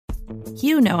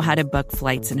You know how to book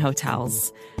flights and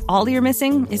hotels. All you're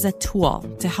missing is a tool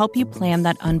to help you plan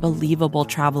that unbelievable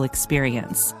travel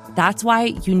experience. That's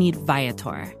why you need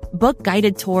Viator. Book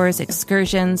guided tours,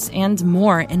 excursions, and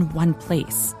more in one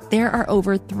place. There are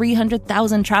over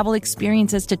 300,000 travel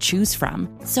experiences to choose from,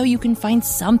 so you can find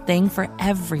something for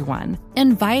everyone.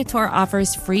 And Viator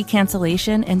offers free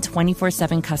cancellation and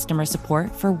 24/7 customer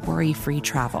support for worry-free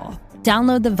travel.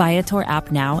 Download the Viator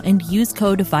app now and use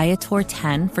code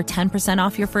Viator10 for 10%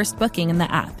 off your first booking in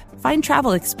the app. Find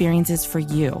travel experiences for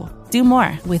you. Do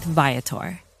more with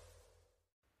Viator.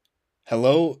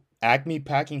 Hello, Acme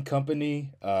Packing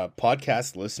Company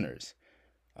podcast listeners.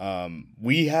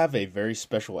 We have a very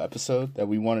special episode that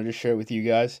we wanted to share with you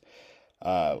guys.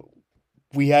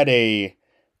 We had a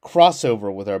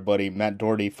crossover with our buddy Matt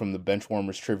Doherty from the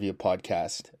Benchwarmers Trivia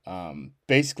Podcast.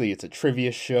 Basically, it's a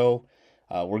trivia show.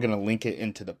 We're going to link it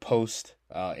into the post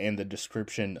and the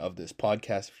description of this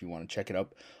podcast if you want to check it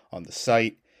up on the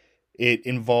site. It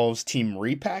involves Team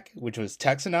Repack, which was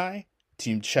Tex and I,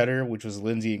 Team Cheddar, which was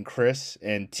Lindsay and Chris,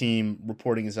 and Team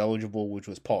Reporting is Eligible, which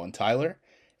was Paul and Tyler.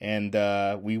 And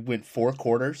we went 4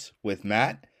 quarters with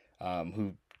Matt,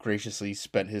 who graciously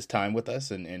spent his time with us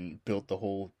and built the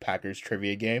whole Packers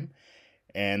trivia game.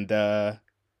 And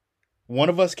one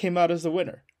of us came out as the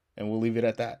winner, and we'll leave it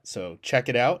at that. So check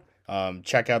it out.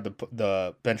 Check out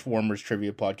the Benchwarmers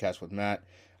Trivia Podcast with Matt,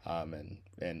 and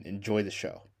enjoy the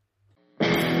show.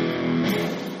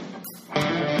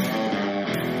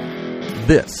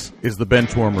 This is the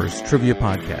Benchwarmers Trivia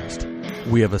Podcast.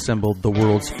 We have assembled the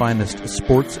world's finest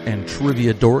sports and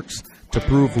trivia dorks to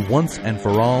prove once and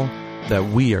for all that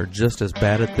we are just as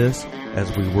bad at this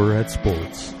as we were at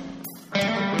sports.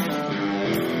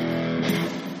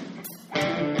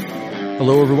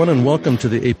 Hello, everyone, and welcome to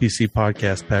the APC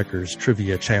Podcast Packers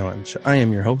Trivia Challenge. I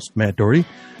am your host, Matt Doherty,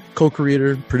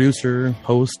 co-creator, producer,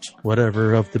 host,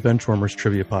 whatever, of the Benchwarmers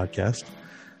Trivia Podcast.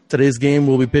 Today's game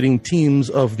will be pitting teams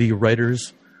of the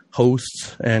writers,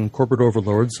 hosts, and corporate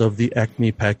overlords of the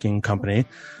Acme Packing Company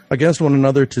against one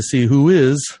another to see who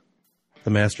is the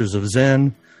masters of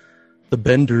Zen, the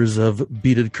benders of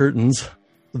beaded curtains,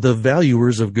 the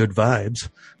valuers of good vibes.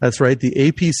 That's right, the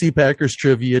APC Packers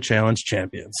Trivia Challenge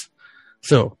champions.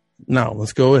 So now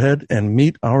let's go ahead and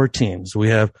meet our teams. We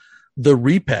have the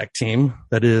Repack team,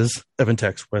 that is Evan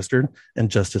Tex Western and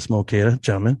Justice Mokeda.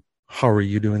 Gentlemen, how are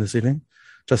you doing this evening?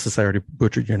 Justice, I already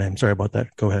butchered your name. Sorry about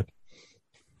that. Go ahead.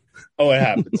 Oh, it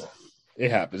happens.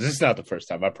 It happens. It's not the first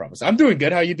time, I promise. I'm doing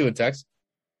good. How you doing, Tex?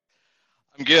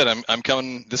 I'm good. I'm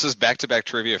coming. This is back-to-back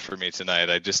trivia for me tonight.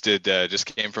 I just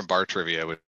came from bar trivia,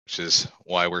 which is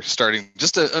why we're starting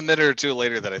just a minute or two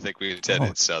later than I think we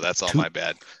intended. So that's all my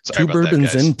bad. Sorry two about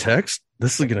bourbons that, guys. in Tex.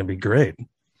 This is going to be great.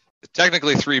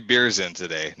 Technically 3 beers in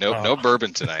today. No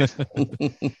bourbon tonight.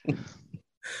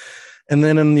 And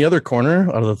then in the other corner,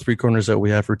 out of the 3 corners that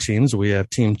we have for teams, we have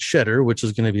Team Cheddar, which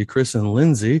is going to be Chris and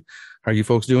Lindsay. How are you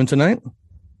folks doing tonight?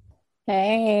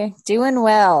 Hey, doing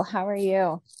well. How are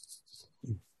you?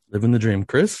 Living the dream.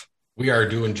 Chris? We are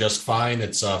doing just fine.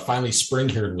 It's finally spring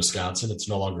here in Wisconsin. It's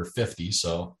no longer 50,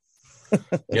 so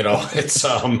it's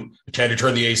time to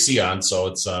turn the AC on. So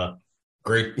it's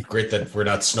great that we're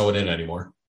not snowing in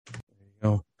anymore. There you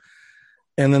go.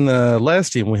 And then the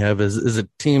last team we have is it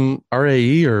Team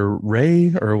RAE or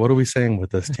Ray, or what are we saying with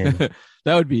this team?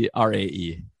 That would be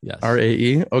RAE. Yes.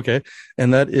 RAE. Okay.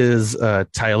 And that is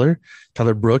Tyler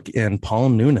Brook, and Paul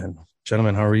Noonan.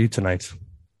 Gentlemen, how are you tonight?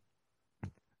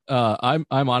 I'm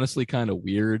honestly kind of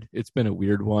weird. It's been a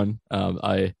weird one.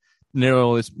 I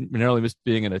narrowly missed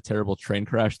being in a terrible train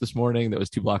crash this morning that was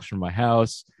 2 blocks from my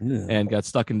house, and got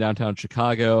stuck in downtown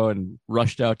Chicago and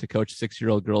rushed out to coach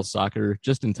 6-year-old girls soccer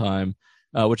just in time,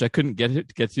 which I couldn't get to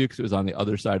because it was on the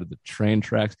other side of the train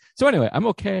tracks. So anyway, I'm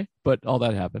okay, but all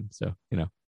that happened. So,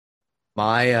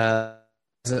 my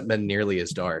hasn't been nearly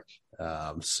as dark.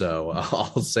 So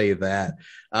I'll say that.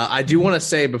 I do want to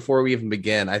say before we even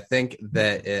begin, I think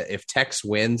that if Tex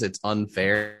wins, it's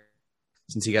unfair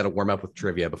since he got to warm up with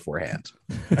trivia beforehand.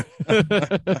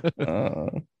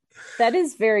 That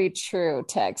is very true,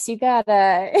 Tex. You got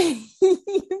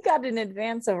an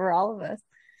advance over all of us.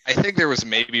 I think there was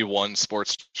maybe one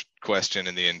sports question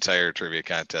in the entire trivia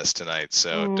contest tonight.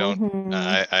 So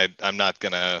I'm not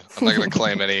gonna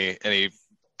claim any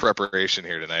preparation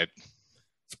here tonight.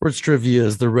 Sports trivia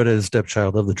is the redheaded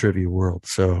stepchild of the trivia world.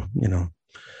 So,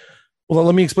 Well,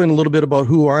 let me explain a little bit about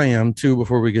who I am, too,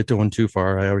 before we get going too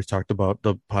far. I always talked about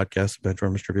the podcast,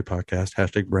 Benchwarmers Trivia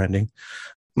Podcast, #branding.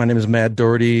 My name is Matt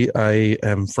Doherty. I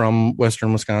am from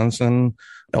Western Wisconsin.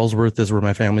 Ellsworth is where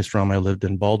my family's from. I lived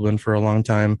in Baldwin for a long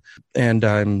time, and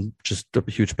I'm just a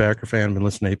huge Packer fan. Been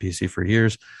listening to APC for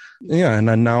years. Yeah, and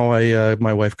then now I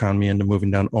my wife conned me into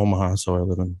moving down to Omaha, so I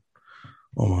live in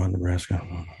Omaha, Nebraska.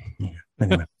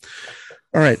 Anyway.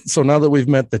 All right, so now that we've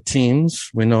met the teams,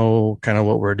 we know kind of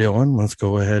what we're doing. Let's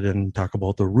go ahead and talk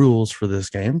about the rules for this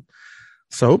game.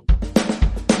 So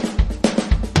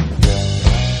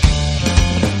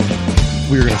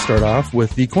we're going to start off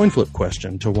with the coin flip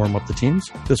question to warm up the teams.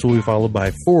 This will be followed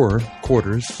by 4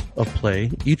 quarters of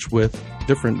play, each with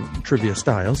different trivia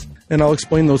styles. And I'll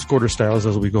explain those quarter styles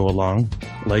as we go along.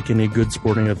 Like any good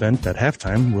sporting event at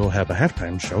halftime, we'll have a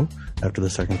halftime show after the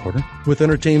second quarter with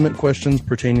entertainment questions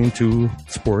pertaining to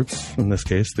sports, in this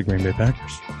case, the Green Bay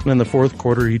Packers. And in the fourth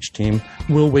quarter, each team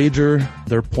will wager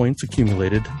their points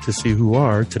accumulated to see who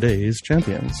are today's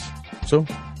champions. So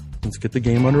let's get the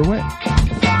game underway.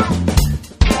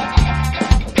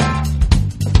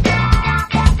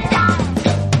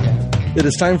 It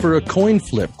is time for a coin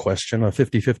flip question, a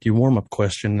 50-50 warm-up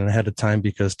question, and ahead of time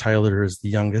because Tyler is the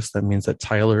youngest. That means that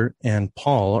Tyler and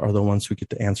Paul are the ones who get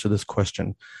to answer this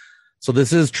question. So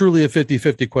this is truly a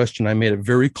 50-50 question. I made it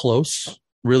very close.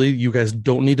 Really, you guys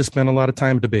don't need to spend a lot of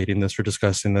time debating this or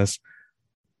discussing this.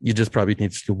 You just probably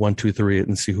need to do 1, 2, 3 it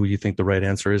and see who you think the right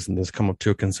answer is and just come up to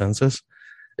a consensus.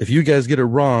 If you guys get it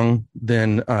wrong,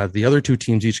 then the other 2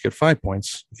 teams each get 5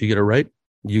 points. If you get it right,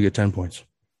 you get 10 points.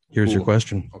 Here's your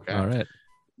question. Okay. All right.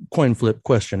 Coin flip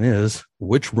question is,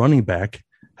 which running back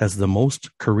has the most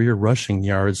career rushing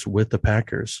yards with the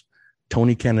Packers?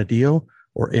 Tony Canadillo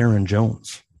or Aaron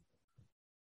Jones?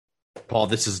 Paul,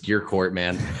 this is your court,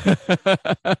 man.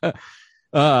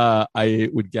 I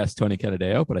would guess Tony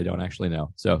Canadillo, but I don't actually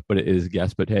know. So, but it is a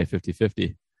guess, but hey,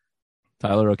 50-50.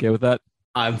 Tyler, okay with that?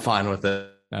 I'm fine with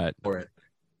it. All right. For it.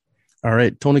 All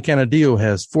right. Tony Canadillo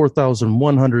has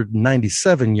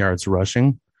 4,197 yards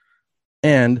rushing.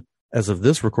 And as of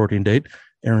this recording date,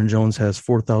 Aaron Jones has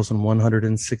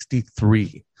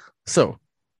 4,163. So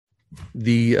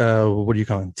the, what do you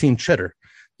call him? Team Cheddar.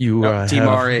 You Team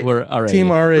RA. We're all right.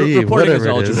 Team RAE, Reporting as whatever it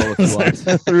eligible if you want.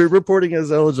 Reporting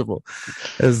as eligible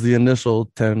as the initial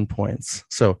 10 points.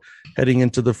 So heading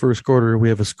into the first quarter, we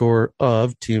have a score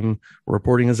of team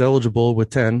reporting as eligible with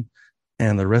 10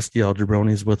 and the rest of the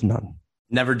jabronis with none.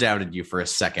 Never doubted you for a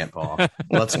second, Paul.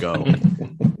 Let's go.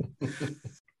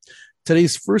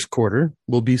 Today's first quarter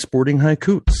will be Sporting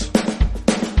Haikus.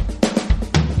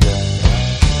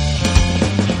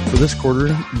 For this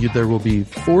quarter, there will be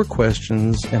 4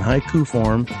 questions in haiku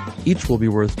form. Each will be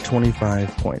worth 25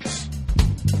 points.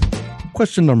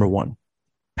 Question number 1.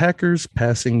 Packers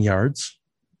passing yards.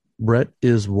 Brett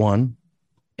is 1.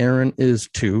 Aaron is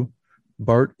 2.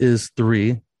 Bart is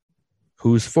 3.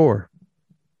 Who's 4?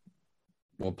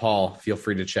 Well, Paul, feel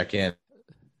free to check in.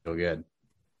 Feel good.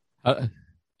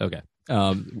 Okay.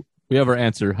 We have our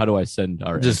answer. How do I send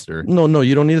our answer? No,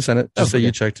 you don't need to send it. Just say Okay.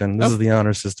 you checked in. This is the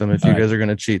honor system. If you guys are going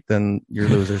to cheat, then you're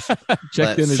losers.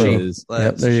 Checked in as So- it is.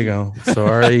 Yep, there you go. So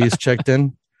RAE's checked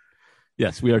in.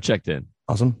 Yes, we are checked in.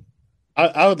 Awesome.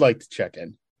 I would like to check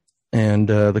in. And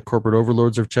the corporate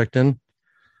overlords have checked in.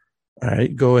 All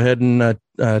right, go ahead and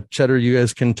Cheddar, you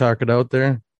guys can talk it out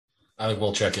there. I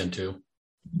will check in too.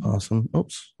 Awesome.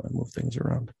 Oops, I moved things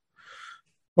around.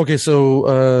 Okay,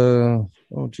 so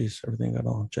oh geez, everything got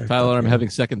all checked. Tyler, out I'm here. having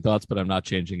second thoughts, but I'm not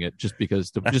changing it just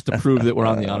because to prove that we're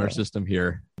on the honor system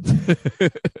here.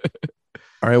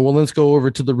 All right, well, let's go over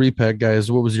to the repack,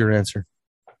 guys. What was your answer?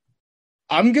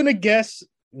 I'm gonna guess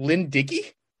Lynn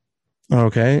Dickey.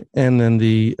 Okay, and then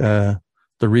the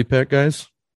repack guys,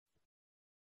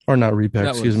 or not repack? That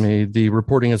Excuse was- me. The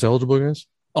reporting as eligible guys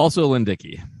Also, Lynn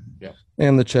Dickey.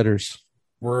 and the Cheddars.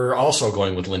 We're also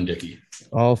going with Lynn Dickey.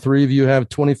 All 3 of you have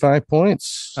 25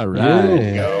 points. All right.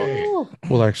 Yay. Go.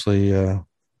 Well, actually,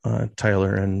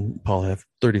 Tyler and Paul have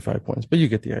 35 points, but you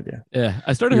get the idea. Yeah,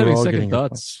 I started You're having all second getting your thoughts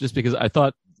points. just because I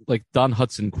thought like Don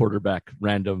Hudson quarterback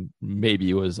random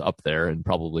maybe was up there and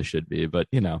probably should be, but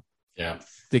you know, Yeah.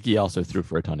 Dickey also threw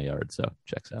for a ton of yards, so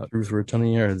checks out. Threw for a ton of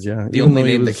yards, yeah. The Even only though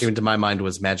he name that was- came into my mind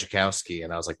was Magikowski,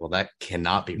 and I was like, well, that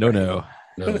cannot be No, right. no.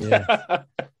 No. Yeah,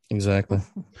 exactly.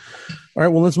 All right,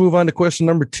 well, let's move on to question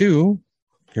number 2.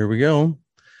 Here we go.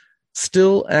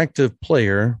 Still active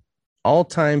player,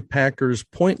 all-time Packers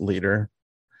point leader,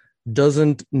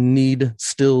 doesn't need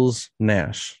Stills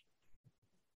Nash.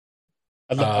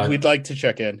 We'd like to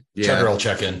check in. Cheddar Yeah. will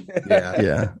check in. Yeah.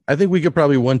 Yeah, I think we could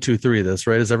probably 1, 2, 3 this,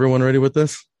 right? Is everyone ready with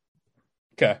this?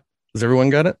 Okay. Has everyone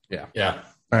got it? Yeah.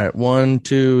 All right, 1,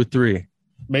 2, 3.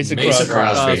 Mason Mason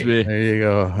Crosby. Crosby. There you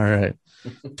go. All right.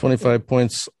 25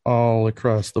 points all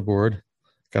across the board.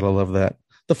 Gotta love that.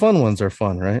 The fun ones are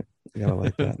fun, right? You gotta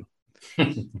like that.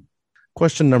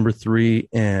 Question number 3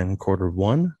 in quarter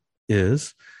 1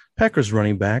 is Packers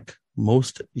running back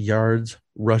most yards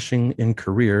rushing in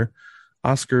career?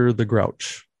 Oscar the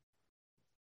Grouch.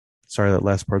 Sorry, that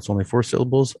last part's only 4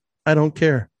 syllables. I don't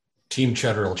care. Team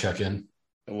Cheddar will check in.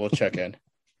 We'll check in.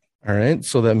 All right.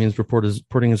 So that means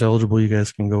reporting is eligible. You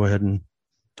guys can go ahead and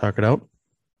talk it out.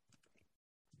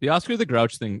 The Oscar the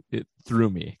Grouch thing, it threw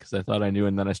me because I thought I knew,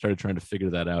 and then I started trying to figure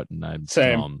that out, and I'm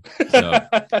Same. dumb. So,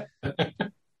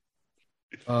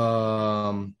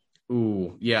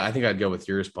 Yeah, I think I'd go with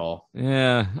yours, Paul.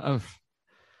 yeah,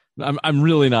 I'm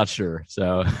really not sure.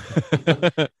 So,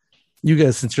 You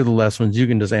guys, since you're the last ones, you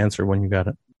can just answer when you got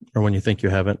it or when you think you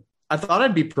have it. I thought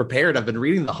I'd be prepared. I've been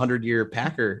reading the 100-Year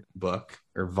Packer book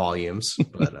or volumes,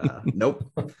 but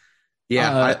nope.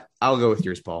 Yeah, I'll go with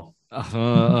yours, Paul.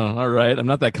 all right. I'm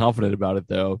not that confident about it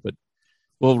though, but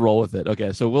we'll roll with it.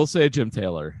 Okay, so we'll say Jim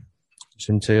Taylor.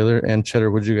 Jim Taylor and Cheddar.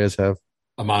 What'd you guys have?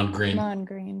 Amon Green. Amon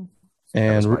Green.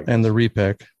 And the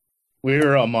repack. We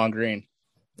were Amon Green.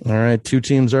 All right, 2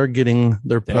 teams are getting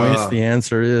their points. The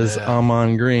answer is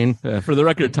Amon Green. For the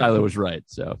record, Tyler was right.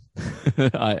 So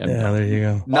I am. Yeah, there you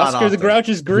go. Oscar the Grouch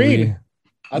is green.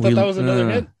 I thought that was another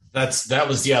hit.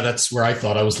 That's where I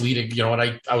thought I was leading. You know,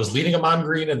 and I was leading Amon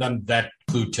Green, and then that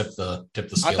clue tipped the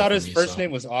scale. I thought his first name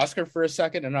was Oscar for a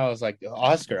second, and I was like,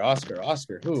 Oscar.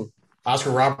 Who?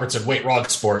 Oscar Robertson. Wait, wrong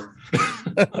sport.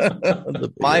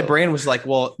 My brain was like,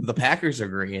 well, the Packers are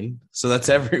green, so that's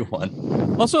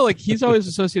everyone. Also, like, he's always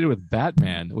associated with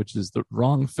Batman, which is the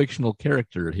wrong fictional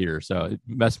character here. So it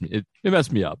messed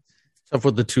me up. Stuff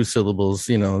with the 2 syllables,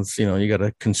 you got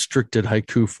a constricted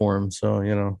haiku form. So,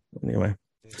 anyway.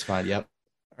 It's fine. Yep.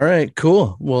 All right,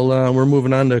 cool. Well, we're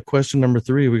moving on to question number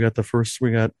 3. We got the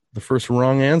first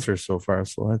wrong answer so far.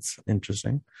 So that's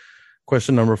interesting.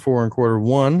 Question number 4 in quarter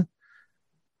 1.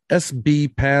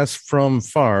 SB pass from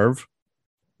Favre,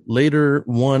 later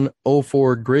won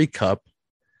 04 Grey Cup.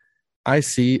 I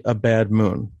see a bad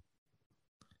moon.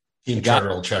 Team Cheddar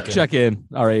will check in. Check in.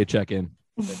 All right, check in.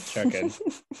 Check in.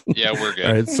 Yeah, we're good.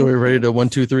 All right, so we're ready to 1,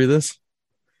 2, 3 this?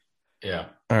 Yeah.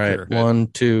 All right, Sure. 1,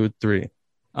 2, 3.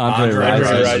 Andre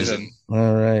Rison.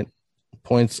 All right,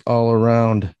 points all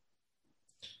around.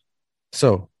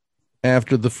 So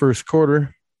after the first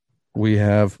quarter, we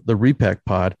have the repack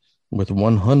pod with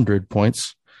 100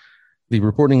 points. The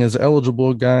reporting is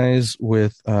eligible guys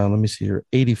with,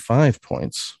 85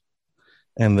 points.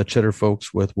 And the Cheddar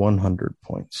folks with 100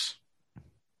 points.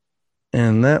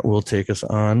 And that will take us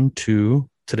on to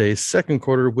today's second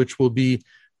quarter, which will be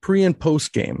pre and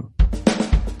post game.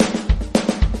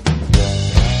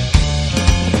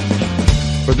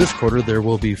 For this quarter, there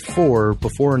will be 4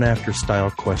 before and after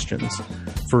style questions.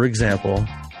 For example,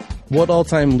 what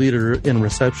all-time leader in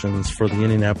receptions for the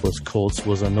Indianapolis Colts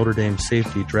was a Notre Dame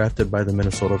safety drafted by the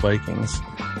Minnesota Vikings?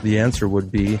 The answer would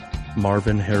be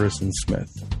Marvin Harrison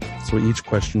Smith. So each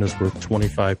question is worth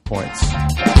 25 points.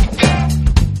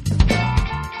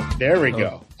 There we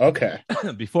go. Okay.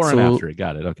 Before and after.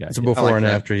 Got it. Okay. So before and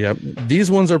after, yep. These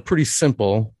ones are pretty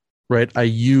simple, right? I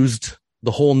used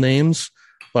the whole names,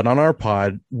 but on our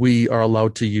pod, we are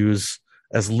allowed to use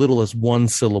as little as 1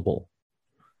 syllable.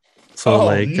 So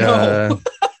no.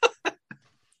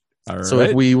 So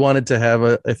if we wanted to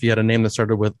have if you had a name that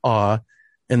started with and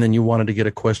then you wanted to get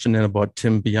a question in about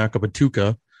Tim Bianca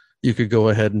Batuka, you could go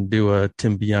ahead and do a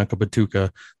Tim Bianca Batuka.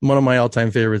 One of my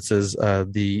all-time favorites is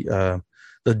the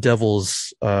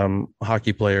Devils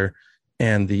hockey player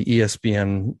and the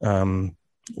ESPN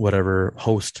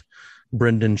host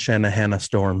Brendan Shanahan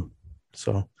Storm.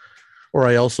 So, or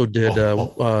I also did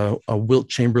a Wilt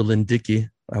Chamberlain Dickey.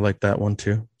 I like that one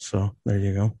too. So there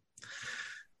you go.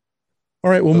 All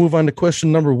right, we'll move on to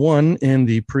question number 1 in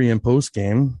the pre and post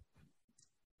game.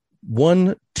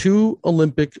 Won 2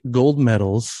 Olympic gold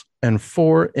medals and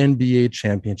 4 NBA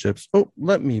championships. Oh,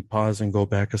 let me pause and go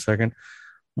back a second.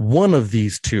 One of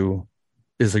these 2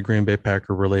 is a Green Bay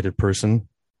Packer related person,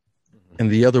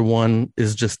 and the other one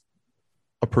is just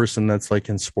a person that's like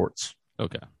in sports.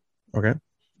 Okay.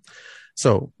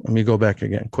 So let me go back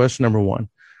again. Question number 1.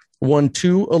 Won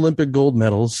 2 Olympic gold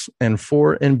medals and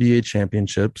 4 NBA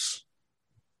championships,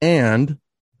 and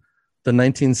the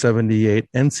 1978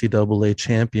 NCAA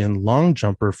champion long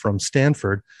jumper from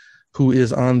Stanford, who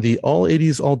is on the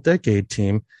All-80s All-Decade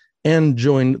team and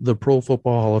joined the Pro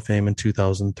Football Hall of Fame in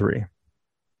 2003.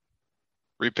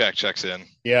 Repack checks in.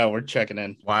 Yeah, we're checking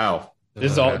in. Wow.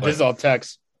 This is all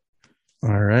text.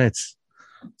 All right.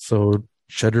 So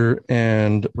Cheddar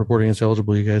and reporting is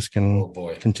eligible. You guys can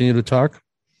continue to talk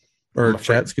or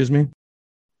chat, excuse me.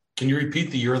 Can you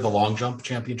repeat the year of the long jump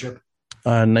championship?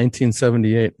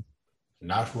 1978.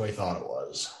 Not who I thought it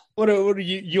was. What are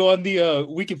you on the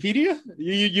Wikipedia?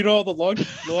 You know all the long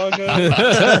champions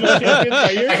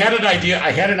by year? I had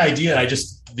an idea. I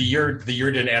just the year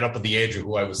didn't add up with the age of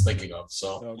who I was thinking of.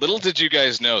 So Okay. Little did you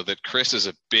guys know that Chris is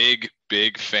a big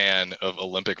fan of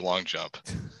Olympic long jump.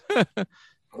 I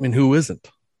mean, who isn't?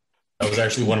 that was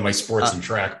actually one of my sports in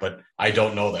track, but I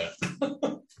don't know that.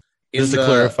 Just to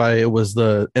clarify, it was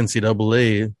the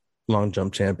NCAA long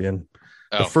jump champion.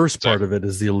 The first part of it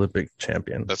is the Olympic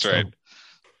champion. That's right.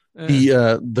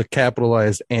 The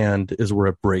capitalized "and" is where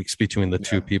it breaks between the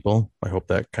two people. I hope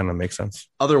that kind of makes sense.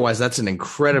 Otherwise, that's an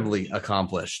incredibly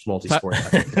accomplished multi-sport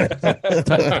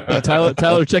athlete.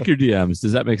 Tyler, check your DMs.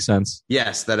 Does that make sense?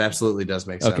 Yes, that absolutely does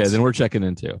make sense. Okay, then we're checking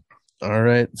in too. All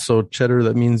right. So, Cheddar,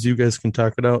 that means you guys can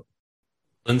talk it out.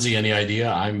 Lindsay, any idea?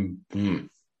 I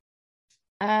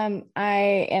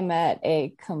am at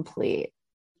a complete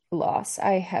loss.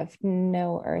 I have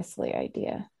no earthly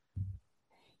idea.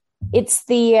 It's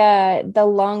the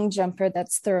long jumper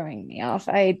that's throwing me off.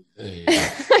 I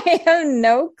have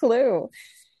no clue.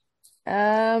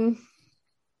 I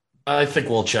think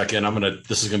we'll check in.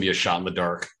 This is gonna be a shot in the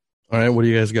dark. All right. What do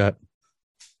you guys got?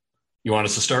 You want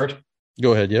us to start?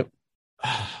 Go ahead. Yep.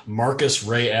 Marcus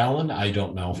Ray Allen? I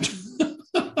don't know.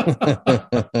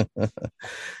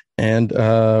 And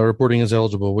reporting is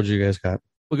eligible. What do you guys got?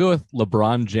 We'll go with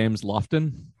LeBron James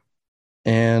Lofton.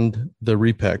 And the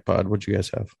repack pod. What do you guys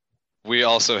have? We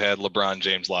also had LeBron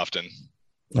James Lofton.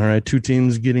 All right, two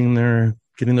teams getting their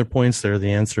points there.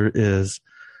 The answer is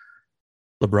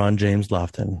LeBron James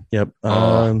Lofton. Yep.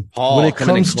 Paul, when it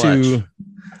comes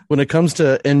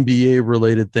to NBA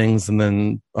related things, and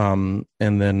then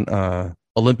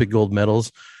Olympic gold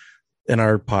medals in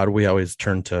our pod, we always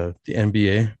turn to the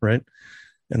NBA, right?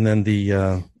 And then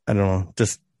I don't know,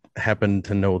 just happened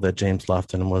to know that James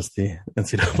Lofton was the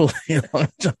NCAA long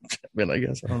jump champion, I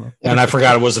guess. I don't know. And I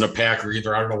forgot it wasn't a Packer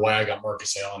either. I don't know why I got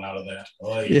Marcus Allen out of that.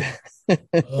 Yeah.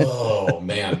 Oh,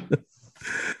 man.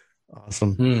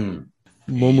 Awesome.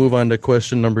 We'll move on to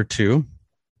question number 2,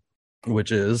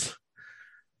 which is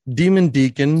Demon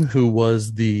Deacon, who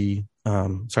has the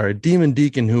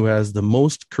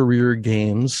most career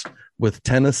games with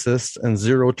 10 assists and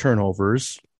 0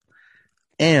 turnovers,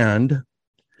 and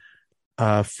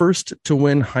first to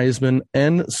win Heisman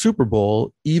and Super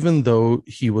Bowl, even though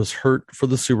he was hurt for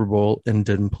the Super Bowl and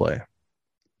didn't play.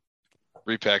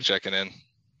 Repack checking in.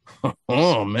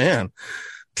 Oh, man.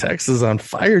 Tex is on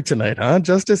fire tonight, huh,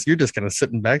 Justice? You're just kind of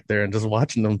sitting back there and just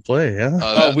watching them play, yeah?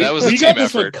 That was a we team got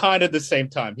this one effort. kind of the same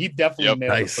time. He definitely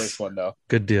nailed Nice. the first one, though.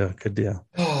 Good deal. Good deal.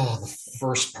 Oh, the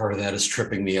first part of that is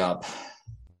tripping me up.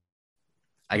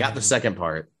 I got the second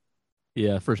part.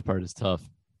 Yeah, first part is tough.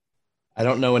 I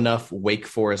don't know enough Wake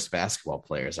Forest basketball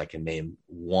players. I can name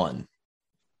one.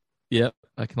 Yep,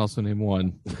 I can also name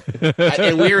one.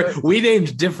 And we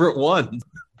named different ones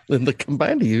And the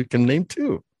combined of you can name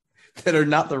 2. that are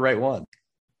not the right one.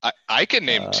 I can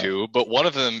name 2, but one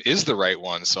of them is the right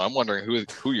one. So I'm wondering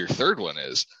who your third one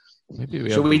is. Maybe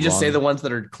Should we just say the ones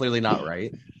that are clearly not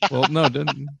right? Well, no,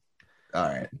 didn't. All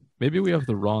right. Maybe we have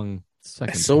the wrong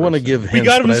second. I still want to person. give hints. We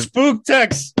got him but I- spooked,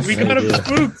 Tex. We got him Yeah.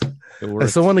 spooked. It I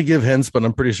works. still want to give hints, but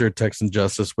I'm pretty sure Tex and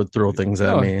Justice would throw things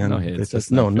at No, me. And no hints. it's That's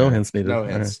just, no not fair. hints needed. No All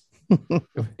right. hints.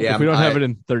 If we don't have it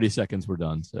in 30 seconds, we're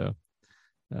done. So,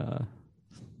 let's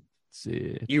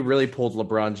see. You really pulled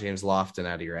LeBron James Lofton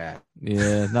out of your act.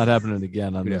 Yeah, not happening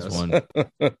again on Who this knows?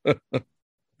 one.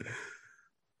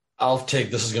 I'll take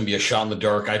this is going to be a shot in the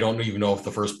dark. I don't even know if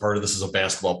the first part of this is a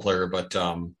basketball player, but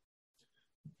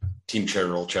Team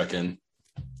Cheddar will check in.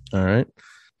 All right.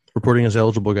 Reporting is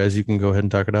eligible, guys. You can go ahead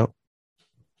and talk it out.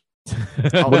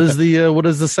 What is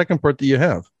the second part that you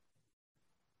have?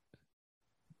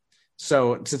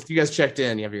 So since you guys checked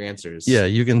in, you have your answers. Yeah,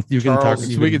 you can talk.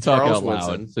 Charles- So we can talk Charles out loud.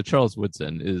 Woodson. So Charles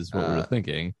Woodson is what we were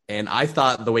thinking. And I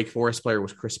thought the Wake Forest player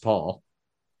was Chris Paul.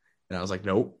 And I was like,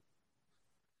 nope.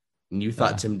 And you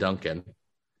thought Tim Duncan.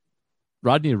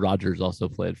 Rodney Rogers also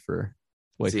played for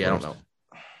Wake See, I don't Forest.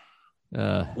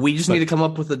 know. We just need to come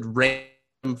up with a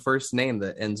random first name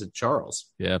that ends in Charles.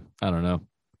 Yeah, I don't know.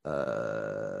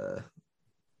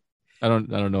 I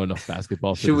don't know enough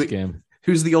basketball for Should this we- game.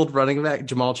 Who's the old running back?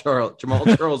 Jamal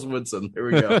Charles Woodson. There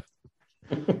we go.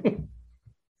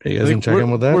 Hey, you guys can check in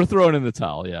with that. We're throwing in the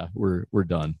towel. Yeah, we're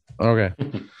done. Okay.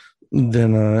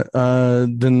 Then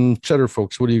Cheddar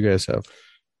folks, what do you guys have?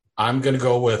 I'm going to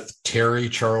go with Terry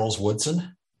Charles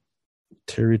Woodson.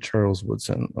 Terry Charles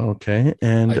Woodson. Okay.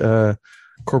 And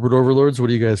corporate overlords, what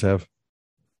do you guys have?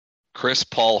 Chris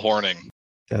Paul Horning.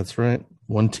 That's right.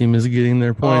 One team is getting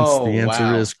their points. Oh, The answer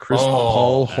wow. is Chris Oh,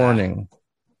 Paul yeah. Horning.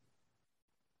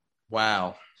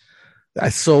 Wow. I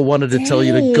so wanted to tell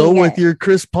you to go with your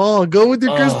Chris Paul. Go with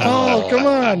your Chris Paul. Come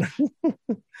on.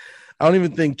 I don't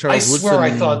even think Charles Woodson. I swear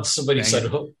I thought somebody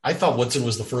said, I thought Woodson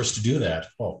was the first to do that.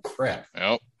 Oh, crap.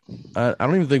 Nope. I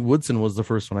don't even think Woodson was the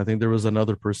first one. I think there was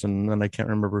another person, and I can't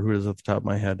remember who it is at the top of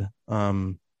my head.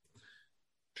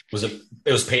 Was it?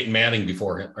 It was Peyton Manning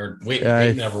before him, or wait, I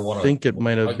Peyton never won. I think it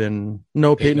might have been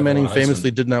no. Peyton Manning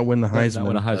famously did not win the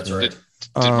Heisman. That's right.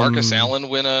 Did Marcus Allen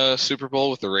win a Super Bowl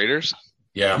with the Raiders?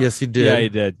 Yeah. Yes, he did. Yeah, he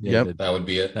did. Yep, that would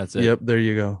be it. That's it. Yep, there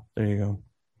you go. There you go.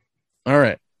 All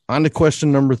right, on to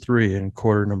question number 3 and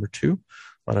quarter number 2.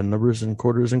 A lot of numbers and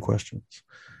quarters and questions.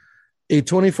 A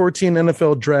 2014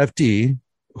 NFL draftee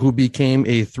who became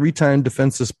a 3-time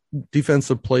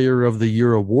defensive player of the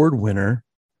year award winner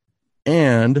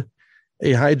and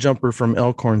a high jumper from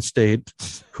Elkhorn State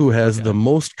who has the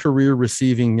most career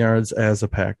receiving yards as a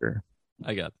Packer.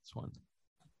 I got this one.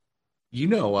 You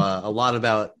know a lot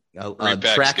about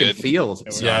track and field.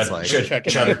 Yeah, like.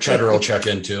 Cheddar will check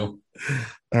in too.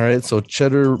 All right, so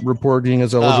Cheddar reporting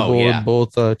is eligible.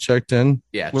 Both checked in.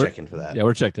 Yeah, check in for that. Yeah,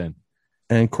 we're checked in.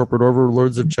 And corporate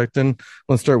overlords have checked in.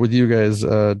 Let's start with you guys,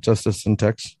 Justice and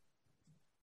Tex.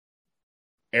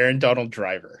 Aaron Donald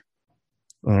Driver.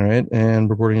 All right, and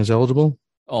reporting is eligible.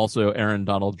 Also, Aaron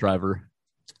Donald Driver.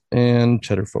 And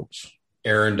Cheddar folks.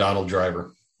 Aaron Donald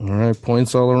Driver. All right,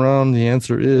 points all around. The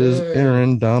answer is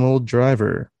Aaron Donald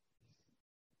Driver.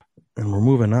 And we're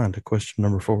moving on to question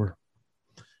number 4.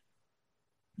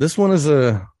 This one is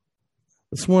a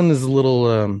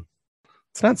little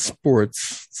it's not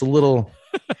sports. It's a little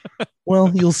well,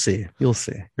 you'll see.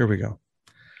 Here we go.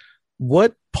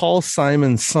 What Paul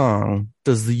Simon song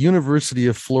does the University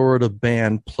of Florida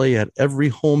band play at every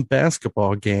home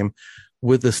basketball game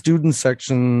with the student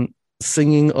section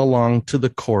singing along to the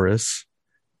chorus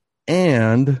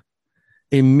and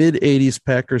a mid-80s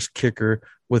Packers kicker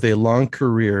with a long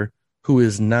career who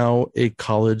is now a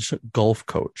college golf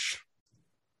coach?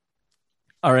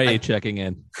 RA checking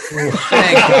in. Thank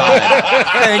God.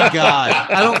 Thank God.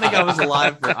 I don't think I was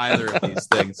alive for either of these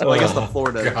things. So I guess the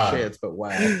Florida chance, but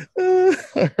wow.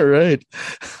 All right.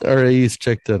 RA's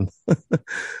checked in. The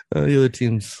other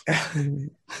teams.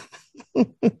 I'm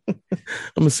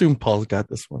assuming Paul's got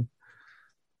this one.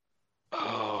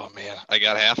 Oh, man. I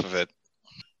got half of it.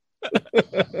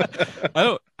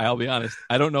 I'll be honest.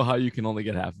 I don't know how you can only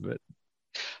get half of it.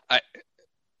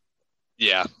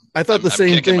 I thought the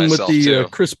same thing with the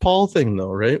Chris Paul thing,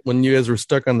 though, right? When you guys were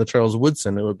stuck on the Charles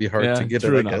Woodson, it would be hard to get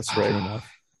it, I guess, right?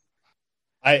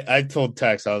 I told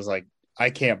Tex, I was like, I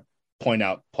can't point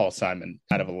out Paul Simon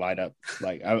out of a lineup.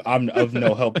 Like, I'm of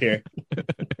no help here.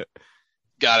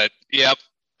 Got it. Yep.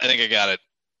 I think I got it.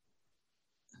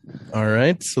 All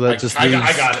right. So that just leaves...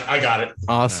 I got it.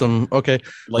 Awesome. Okay.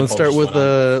 Let's start with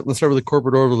the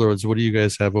corporate overlords. What do you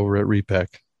guys have over at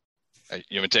Repack? You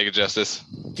want me to take it, Justice?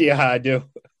 Yeah, I do.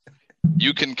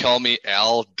 You can call me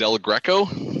Al Del Greco.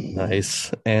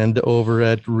 Nice. And over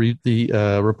at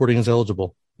the reporting is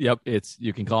eligible. Yep,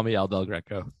 you can call me Al Del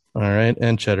Greco. All right,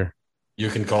 and Cheddar. You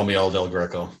can call me Al Del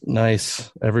Greco.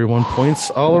 Nice. Everyone points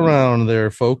all around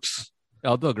there, folks.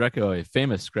 Al Del Greco, a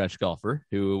famous scratch golfer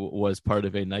who was part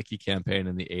of a Nike campaign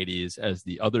in the 80s as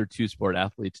the other two-sport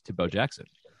athlete to Bo Jackson.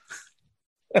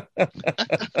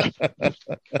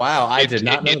 Wow, I did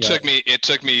not know that. It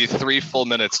took me 3 full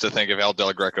minutes to think of Al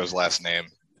Del Greco's last name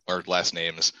or last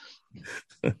names.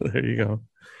 There you go.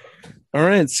 All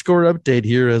right, score update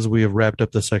here as we have wrapped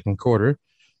up the second quarter.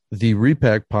 The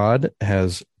Repack Pod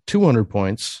has 200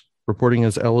 points. Reporting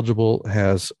as eligible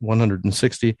has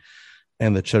 160,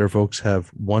 and the Cheddar folks have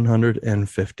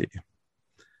 150.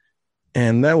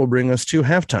 And that will bring us to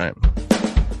halftime.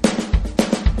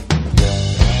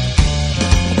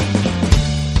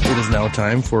 It is now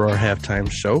time for our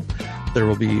halftime show. There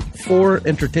will be 4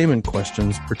 entertainment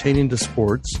questions pertaining to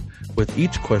sports, with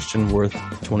each question worth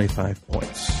 25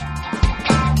 points. All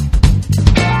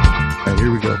right,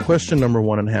 here we go. Question number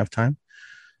 1 in halftime.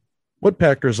 What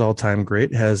Packers all-time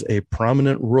great has a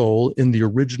prominent role in the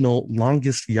original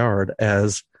longest yard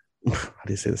as, how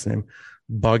do you say this name?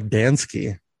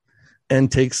 Bogdansky,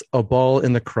 and takes a ball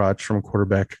in the crotch from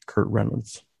quarterback Kurt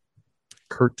Reynolds.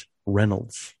 Kurt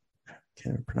Reynolds.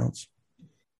 Can't even pronounce.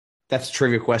 That's a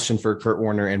trivia question for Kurt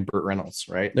Warner and Burt Reynolds,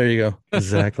 right? There you go.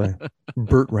 Exactly.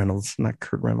 Burt Reynolds, not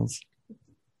Kurt Reynolds.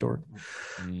 Dork.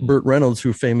 Burt Reynolds,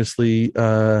 who famously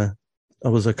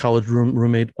was a college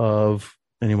roommate of,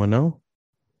 anyone know?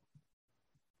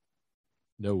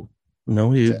 No. No,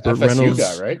 Burt FSU Reynolds,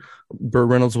 guy, right? Burt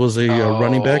Reynolds was a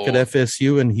running back at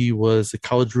FSU, and he was a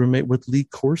college roommate with Lee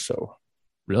Corso.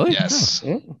 Really? Yes.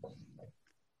 Yeah.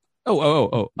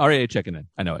 Oh. RA checking in.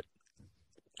 I know it.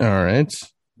 All right.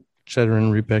 Cheddar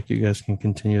and Repeck, you guys can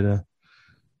continue to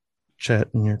chat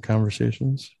in your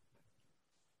conversations.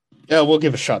 Yeah, we'll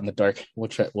give a shot in the dark.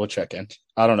 We'll check in.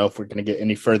 I don't know if we're going to get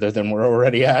any further than we're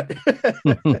already at.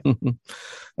 All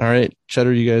right,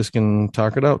 Cheddar, you guys can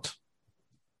talk it out.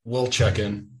 We'll check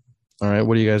in. All right,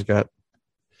 what do you guys got?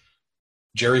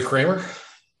 Jerry Kramer.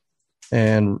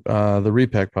 And the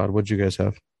Repack pod, what'd you guys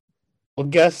have? We'll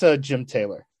guess Jim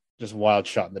Taylor. Just wild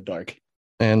shot in the dark.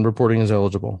 And reporting is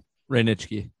eligible. Ray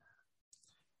Nitschke.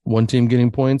 One team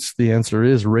getting points. The answer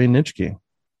is Ray Nitschke.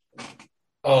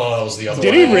 Oh, that was the other Did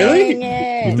one. he really? Dang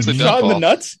it. It's a Good shot in the ball.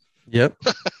 nuts? Yep.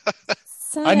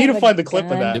 Son I need of to a find the clip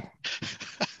of gun. that.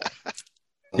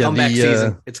 Yeah, Comeback the,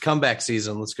 season. It's comeback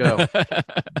season. Let's go.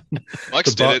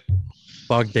 Bucks The did it.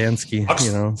 Bogdansky, Bucks.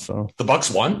 So The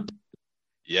Bucks won.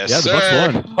 Yes, Yeah, the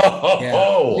sir. Bucks won.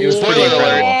 Oh, It was Spoiler pretty alert.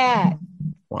 incredible. Yeah.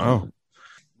 wow.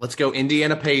 Let's go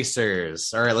Indiana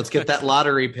Pacers. All right, let's get that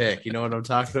lottery pick. You know what I'm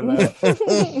talking about?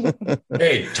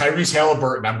 Hey, Tyrese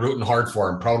Halliburton. I'm rooting hard for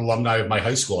him. Proud alumni of my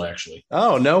high school, actually.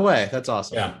 Oh, no way. That's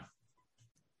awesome. Yeah.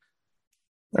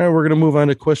 All right, we're going to move on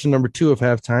to question number 2 of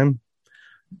halftime.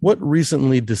 What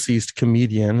recently deceased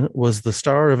comedian was the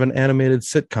star of an animated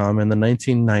sitcom in the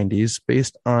 1990s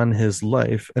based on his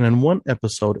life? And in one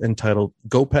episode entitled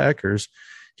Go Packers,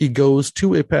 he goes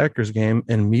to a Packers game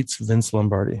and meets Vince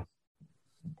Lombardi.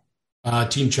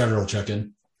 Team Cheddar will check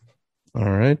in. All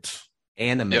right.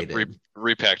 Animated. Yep,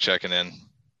 repack checking in.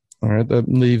 All right. That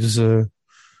leaves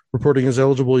reporting is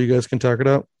eligible. You guys can talk it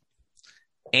out.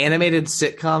 Animated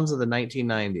sitcoms of the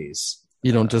 1990s.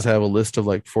 You don't just have a list of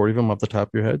like 40 of them off the top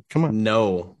of your head. Come on.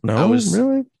 No. No, I was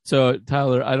really? So,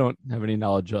 Tyler, I don't have any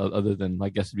knowledge other than my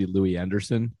guess would be Louis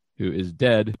Anderson, who is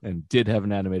dead and did have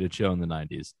an animated show in the 90s.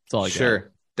 That's all I got.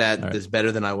 sure. That All right. is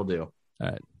better than I will do. All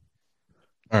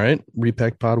right.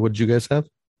 Repack pod. What did you guys have?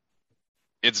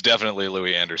 It's definitely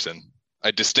Louis Anderson. I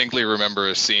distinctly remember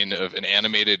a scene of an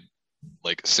animated,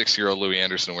 like 6-year-old Louis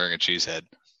Anderson wearing a cheese head.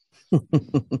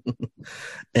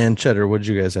 And Cheddar, what did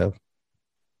you guys have?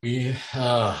 We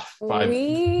 5.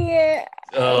 We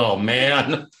Oh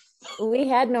man. we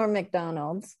had Norm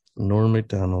Macdonald's. Norm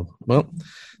Macdonald. Well,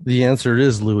 the answer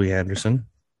is Louis Anderson.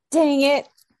 Dang it.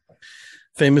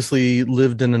 Famously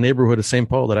lived in a neighborhood of St.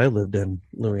 Paul that I lived in,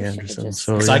 Louis Should've Anderson. just-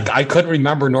 So It's yeah. like I couldn't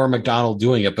remember Norm Macdonald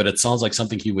doing it, but it sounds like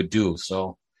something he would do.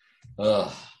 So,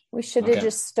 We should have Okay.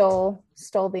 just stole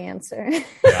the answer.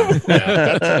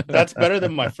 yeah. That's better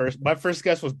than my first. My first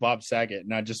guess was Bob Saget,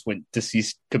 and I just went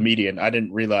deceased comedian. I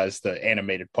didn't realize the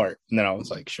animated part, and then I was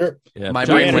like, sure. Yeah, My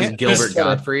John brain was Candy- Gilbert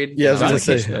Gottfried. Yeah, I was John, gonna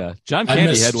say. yeah, John I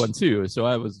Candy missed- had one too, so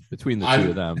I was between the two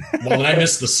of them. Well, then I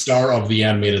missed the star of the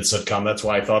animated sitcom. That's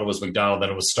why I thought it was McDonald.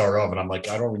 Then it was star of, and I'm like,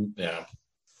 I don't. Yeah.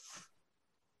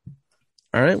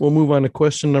 All right, we'll move on to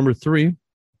question number 3.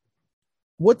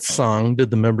 What song did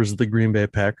the members of the Green Bay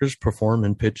Packers perform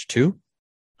in Pitch 2? Pitch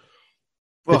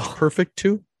Oh, Perfect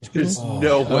 2? there's Oh.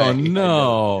 no way. Oh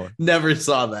no! Never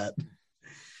saw that.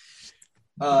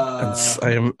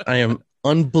 I am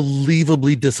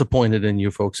unbelievably disappointed in you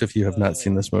folks if you have not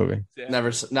seen this movie. No,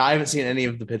 I haven't seen any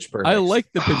of the Pitch Perfect. I like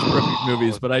the Pitch Perfect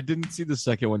movies, but I didn't see the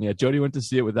second one yet. Jody went to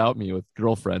see it without me with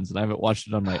girlfriends, and I haven't watched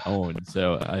it on my own.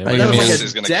 So I That was mean, like This a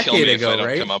is going to kill decade me ago, if I don't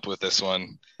right? come up with this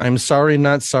one. I'm sorry,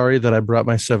 not sorry that I brought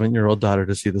my 7-year-old daughter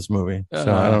to see this movie. So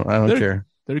I don't they're- care.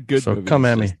 They're good So movies. come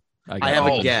at me. Just- I have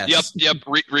a guess. Yep.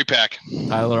 Repack.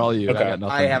 Tyler, all you. Okay. I got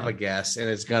nothing. I have a guess, and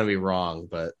it's gonna be wrong,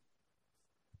 but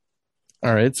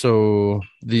All right, so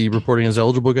the reporting is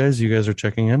eligible, guys. You guys are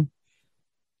checking in.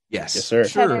 yes. Yes, sir.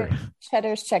 Sure.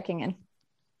 Cheddar's checking in.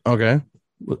 Okay,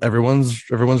 everyone's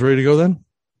ready to go then.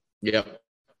 Yep.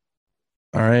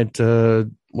 All right, why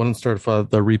don't start with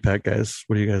the repack, guys?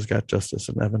 What do you guys got, Justice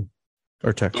and Evan,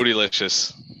 or Tech?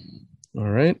 Bootylicious. All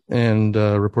right, and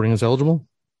reporting is eligible.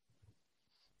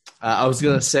 I was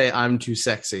gonna say I'm too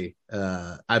sexy.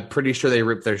 I'm pretty sure they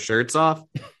ripped their shirts off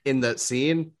in that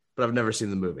scene, but I've never seen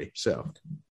the movie. So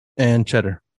And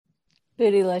Cheddar.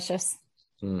 Bootylicious.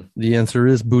 The answer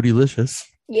is Bootylicious.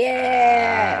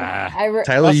 Yeah. Tyler,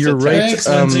 Busted you're right. Thanks,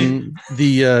 Lindsay.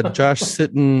 The Josh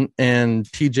Sitton and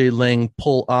TJ Lang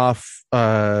pull off.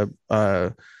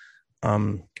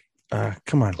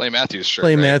 Come on, Clay Matthews shirt.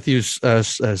 Clay right? Matthews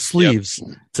sleeves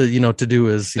to do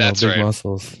his That's big right.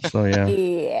 muscles. So yeah.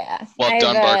 Yeah. While I've,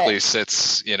 Don Barkley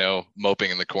sits,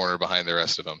 moping in the corner behind the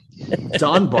rest of them.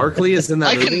 Don Barkley is in that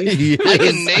I can- movie. I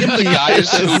can name the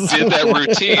guys who did that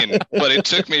routine, but it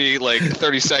took me like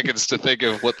 30 seconds to think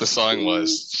of what the song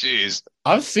was. Jeez.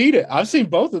 I've seen it. I've seen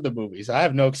both of the movies. I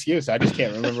have no excuse. I just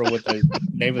can't remember what the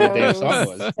name of the damn song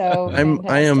was. So I am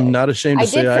fantastic. not ashamed to I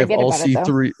say did I've forget all about it, seen though.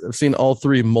 three. I've seen all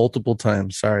 3 multiple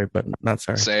times. Sorry, but not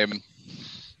sorry. Same.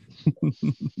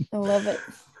 I love it.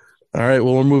 All right.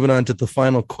 Well, we're moving on to the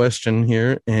final question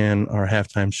here in our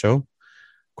halftime show.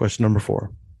 Question number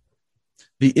 4.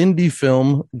 The indie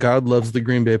film God Loves the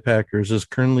Green Bay Packers is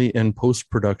currently in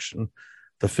post-production.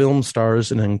 The film stars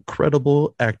this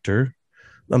incredible actor,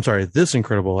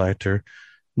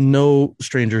 no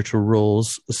stranger to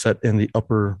roles set in the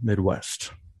upper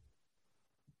Midwest.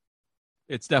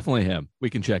 It's definitely him. We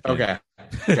can check in. Okay.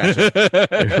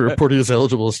 Gotcha. Reporting is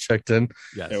eligible is checked in.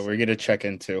 Yes. Yeah, we're gonna check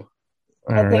in too.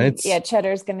 All right. Yeah,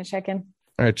 Cheddar's going to check in.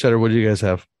 All right, Cheddar, what do you guys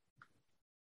have?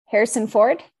 Harrison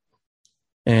Ford.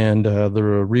 And the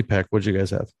repack, what do you guys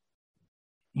have?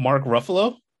 Mark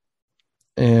Ruffalo.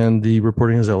 And the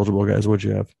reporting is eligible, guys. What'd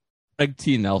you have? Craig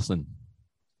T. Nelson.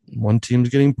 One team's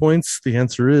getting points. The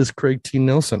answer is Craig T.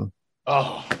 Nelson.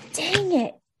 Oh, Dang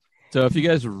it. So if you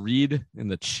guys read in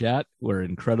the chat where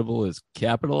incredible is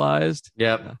capitalized.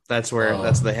 Yep. That's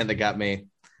the hint that got me.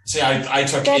 See, I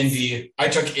took Indy. I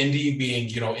took Indy being,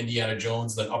 Indiana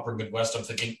Jones, then Upper Midwest. I'm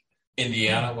thinking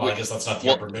Indiana. Well, I guess that's not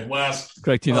the Upper Midwest.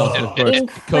 Craig T. Nelson, of course,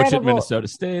 coach at Minnesota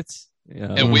State.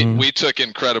 Yeah. And we took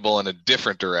Incredible in a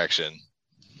different direction.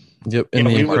 Yep, in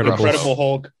the Incredible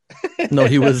Hulk. No,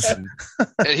 he was. And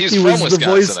he's He from was the Wisconsin,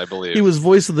 voice- I believe. He was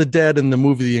voice of the dad in the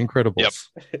movie The Incredibles.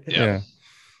 Yep. Yeah.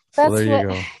 That's So there you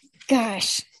go.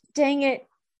 Gosh, dang it.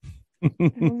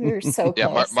 We were so Yeah,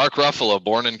 close. Mark Ruffalo,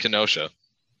 born in Kenosha.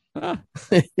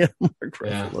 Yeah, Mark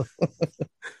Ruffalo.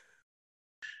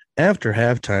 After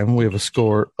halftime, we have a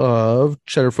score of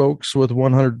Cheddar Folks with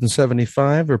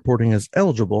 175, reporting as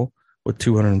eligible with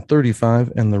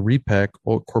 235, and the repack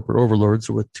corporate overlords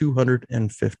with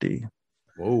 250.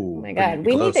 Whoa. Oh my God,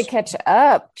 we need to catch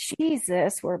up.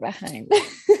 Jesus, we're behind.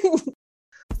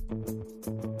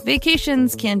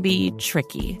 Vacations can be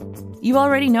tricky. You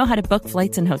already know how to book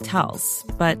flights and hotels,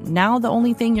 but now the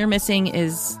only thing you're missing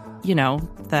is,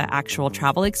 the actual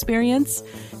travel experience.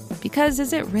 Because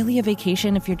is it really a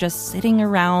vacation if you're just sitting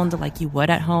around like you would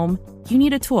at home? You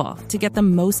need a tool to get the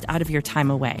most out of your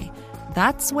time away.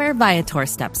 That's where Viator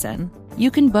steps in. You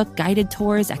can book guided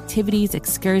tours, activities,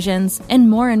 excursions, and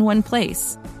more in one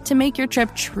place to make your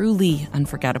trip truly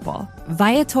unforgettable.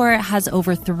 Viator has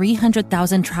over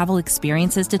 300,000 travel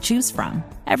experiences to choose from.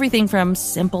 Everything from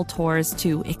simple tours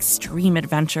to extreme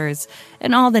adventures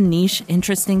and all the niche,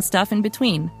 interesting stuff in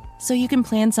between. So you can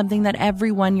plan something that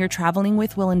everyone you're traveling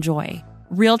with will enjoy.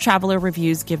 Real traveler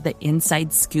reviews give the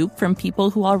inside scoop from people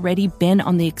who already been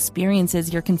on the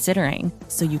experiences you're considering,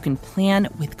 so you can plan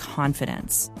with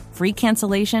confidence. Free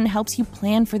cancellation helps you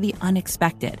plan for the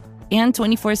unexpected. And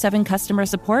 24/7 customer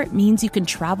support means you can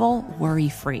travel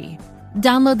worry-free.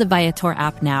 Download the Viator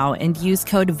app now and use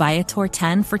code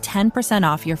Viator10 for 10%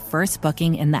 off your first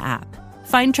booking in the app.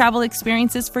 Find travel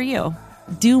experiences for you.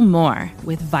 Do more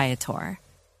with Viator.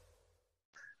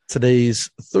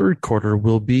 Today's third quarter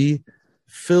will be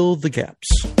Fill the Gaps.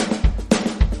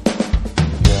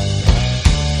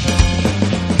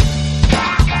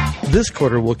 This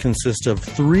quarter will consist of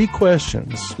 3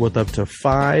 questions with up to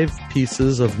 5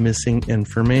 pieces of missing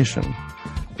information.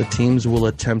 The teams will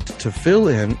attempt to fill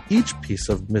in each piece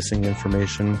of missing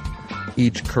information.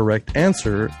 Each correct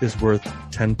answer is worth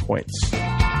 10 points.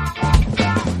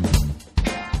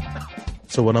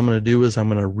 So what I'm going to do is I'm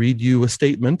going to read you a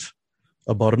statement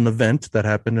about an event that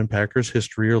happened in Packers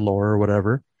history or lore or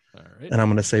whatever. All right. And I'm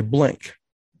going to say blank.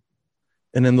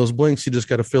 And in those blanks, you just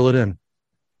got to fill it in.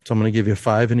 So I'm going to give you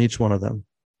 5 in each one of them.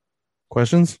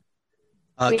 Questions?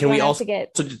 Can we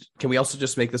also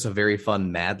just make this a very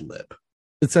fun Mad Lib?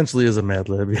 Essentially is a Mad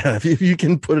Lib. Yeah. If you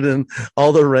can put it in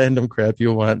all the random crap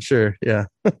you want. Sure. Yeah.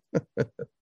 All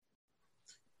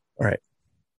right.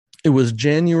 It was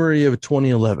January of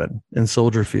 2011 in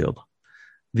Soldier Field,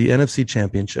 the NFC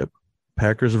Championship,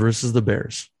 Packers versus the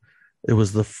Bears. It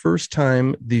was the first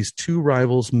time these two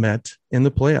rivals met in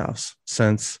the playoffs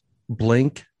since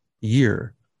blank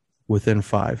year within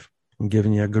 5. I'm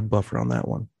giving you a good buffer on that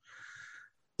one.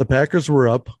 The Packers were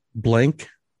up blank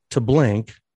to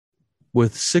blank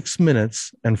with 6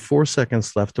 minutes and 4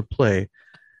 seconds left to play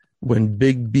when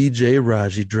Big BJ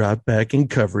Raji dropped back in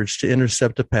coverage to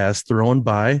intercept a pass thrown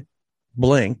by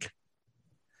blank.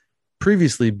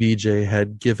 Previously, BJ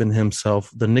had given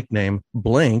himself the nickname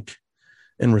blank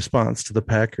in response to the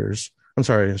Bears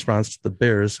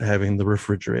having the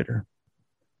refrigerator.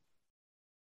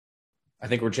 I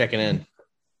think we're checking in.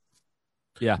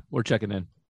 Yeah, we're checking in.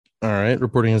 All right.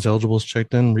 Reporting as eligible is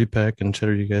checked in. Repack and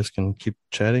Cheddar, you guys can keep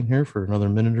chatting here for another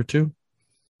minute or two.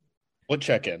 We'll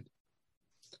check in.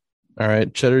 All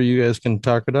right. Cheddar, you guys can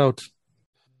talk it out.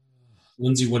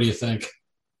 Lindsay, what do you think?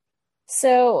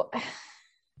 So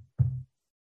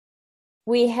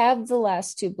we have the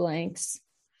last 2 blanks.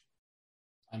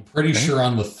 I'm pretty sure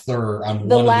on the third, on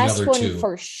The one last of the other one two.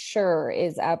 for sure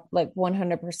is up like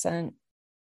 100%.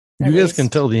 You guys can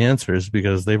tell the answers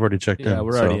because they've already checked in. Yeah,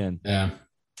 we're already in. Yeah.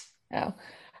 Oh.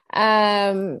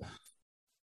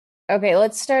 Okay,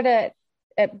 let's start at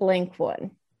blank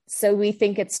one. So we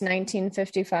think it's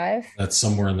 1955. That's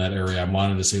somewhere in that area. I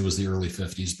wanted to say it was the early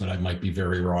 50s, but I might be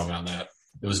very wrong on that.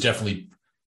 It was definitely,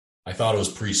 I thought it was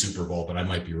pre-Super Bowl, but I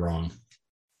might be wrong.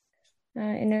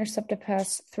 Intercept a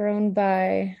pass thrown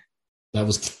by. That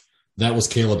was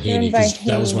Caleb Haney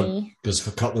because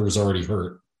Cutler was already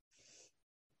hurt.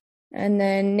 And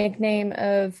then nickname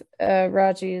of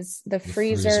Raji's the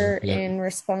freezer yeah. in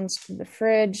response to the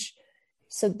fridge.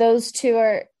 So those two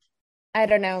are, I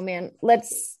don't know, man.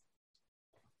 Let's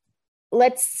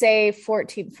say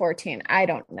 14-14. I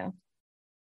don't know.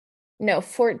 No,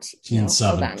 14. No,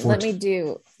 hold on. 14. Let me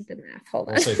do the math. Hold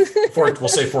on. We'll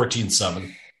say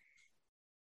 14-7.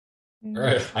 All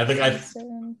right. I think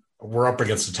we're up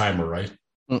against the timer, right?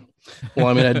 Well,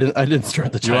 I mean, I didn't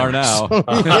start the timer. You are now. All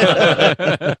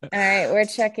right, we're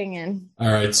checking in. All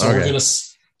right. So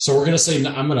we're gonna say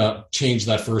I'm gonna change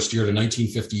that first year to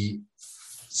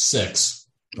 1956.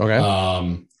 Okay.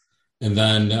 And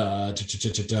then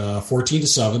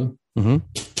 14-7. Mm-hmm.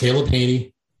 Caleb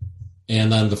Haney,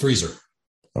 and then the freezer.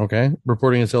 Okay.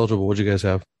 Reporting is eligible. What'd you guys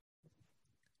have?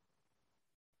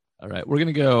 All right, we're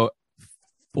gonna go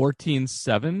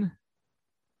 14-7.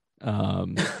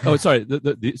 Sorry.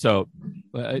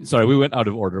 Sorry, we went out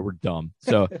of order. We're dumb.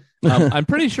 So I'm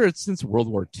pretty sure it's since World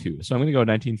War II. So I'm going to go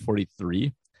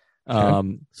 1943.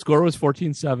 Score was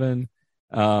 14-7.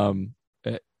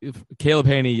 Caleb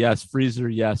Haney, yes. Freezer,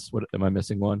 yes. What am I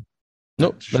missing? One?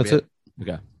 Nope, that's it.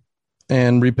 Okay.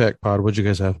 And Repack Pod, what'd you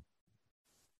guys have?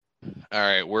 All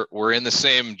right, we're in the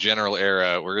same general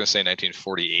era. We're going to say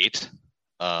 1948.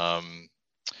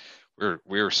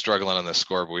 We were struggling on the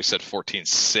score, but we said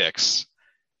 14-6,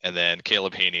 and then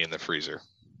Caleb Haney in the freezer.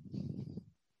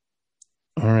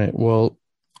 All right. Well,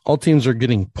 all teams are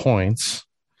getting points.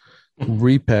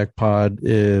 Repack Pod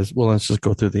is, well, let's just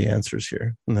go through the answers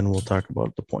here, and then we'll talk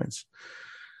about the points.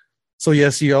 So,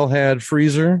 yes, you all had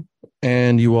freezer,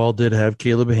 and you all did have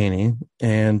Caleb Haney,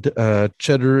 and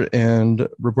Cheddar and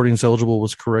reporting is eligible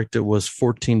was correct. It was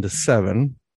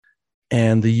 14-7,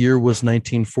 and the year was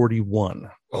 1941.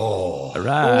 Oh, all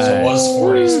right. So it was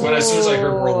 40s. When as soon as I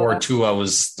heard World War II, I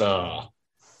was.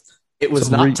 It was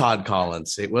not Todd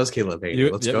Collins. It was Caleb Haney.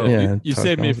 Let's go. Yeah, you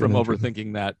saved me from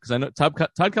overthinking that because I know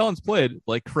Todd Collins played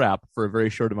like crap for a very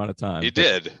short amount of time. He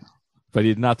did, but he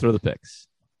did not throw the picks.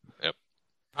 Yep.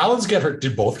 Collins get hurt.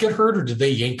 Did both get hurt, or did they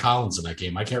yank Collins in that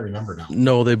game? I can't remember now.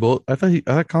 No, they both. I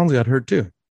thought Collins got hurt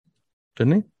too,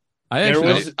 didn't he? I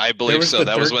believe so.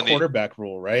 That was when the quarterback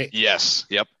rule, right? Yes.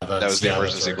 Yep. That was the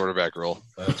emergency quarterback rule.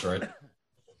 That's right.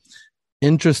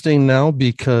 Interesting now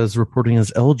because reporting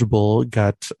is eligible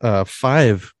got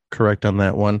 5 correct on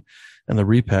that one, and the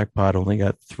Repack Pod only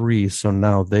got 3. So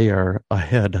now they are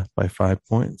ahead by 5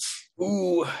 points.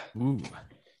 Ooh.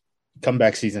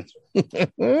 Comeback season. Here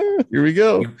we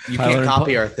go. You can't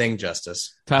copy our thing,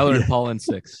 Justice. Tyler and Paul in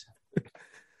 6.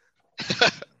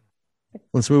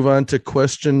 Let's move on to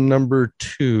question number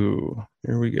 2.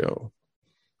 Here we go.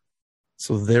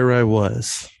 So there I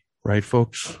was, right,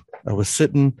 folks? I was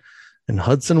sitting in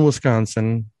Hudson,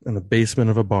 Wisconsin, in the basement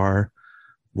of a bar,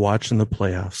 watching the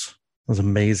playoffs. It was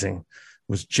amazing. It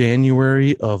was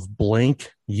January of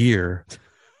blank year.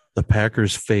 The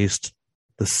Packers faced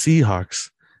the Seahawks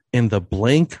in the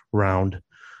blank round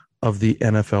of the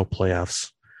NFL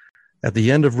playoffs. At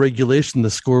the end of regulation, the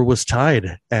score was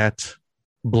tied at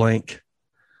blank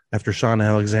after Sean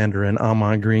Alexander and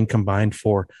Ahman Green combined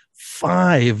for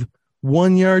 5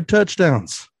 one-yard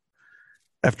touchdowns.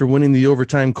 After winning the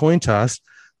overtime coin toss,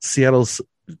 Seattle's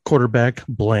quarterback,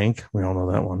 blank, we all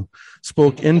know that one,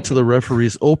 spoke into the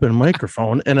referee's open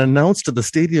microphone and announced to the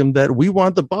stadium that we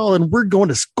want the ball and we're going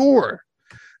to score.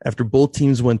 After both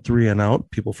teams went 3 and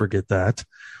out, people forget that,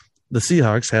 the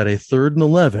Seahawks had a 3rd and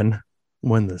 11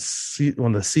 when the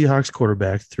Seahawks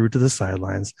quarterback threw to the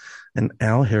sidelines and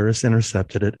Al Harris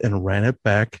intercepted it and ran it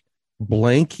back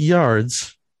blank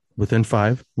yards within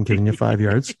 5. I'm giving you 5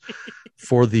 yards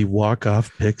for the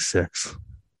walk-off pick 6.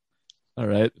 All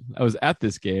right. I was at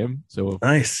this game. So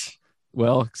nice.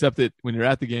 Well, except that when you're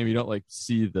at the game, you don't like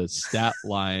see the stat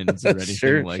lines or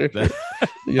anything that.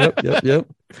 Yep.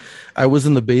 I was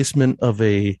in the basement of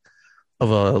a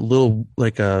little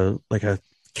like a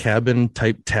cabin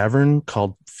type tavern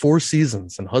called Four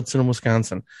Seasons in Hudson,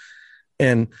 Wisconsin.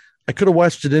 And I could have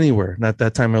watched it anywhere. Not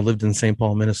that time I lived in St.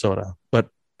 Paul, Minnesota, but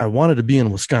I wanted to be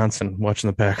in Wisconsin watching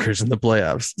the Packers in the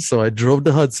playoffs. So I drove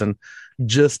to Hudson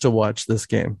just to watch this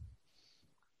game.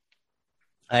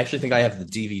 I actually think I have the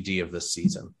DVD of this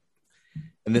season.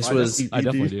 And this I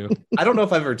definitely do. I don't know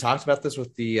if I've ever talked about this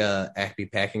with the Acme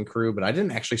Packing crew, but I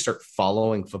didn't actually start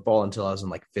following football until I was in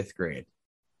like 5th grade.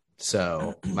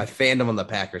 So my fandom on the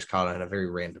Packers caught on at a very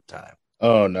random time.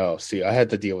 Oh no! See, I had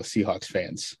to deal with Seahawks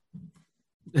fans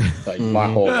like my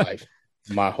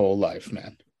whole life,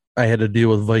 man. I had to deal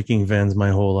with Viking fans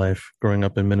my whole life growing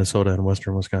up in Minnesota and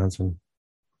Western Wisconsin.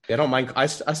 I don't mind. I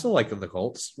still like the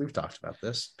Colts. We've talked about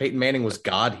this. Peyton Manning was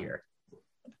God here.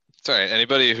 It's all right.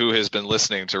 Anybody who has been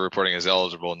listening to Reporting as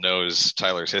Eligible knows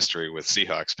Tyler's history with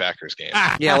Seahawks-Packers games.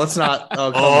 Yeah, let's not.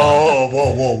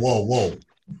 Whoa.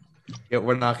 Yeah,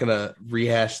 we're not going to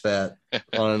rehash that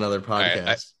on another podcast.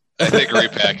 Right, I think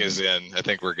Repack is in. I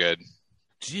think we're good.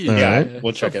 Jeez, Yeah,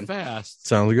 we'll check so in. fast.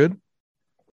 Sounds good.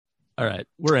 All right,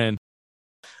 we're in.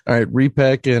 All right,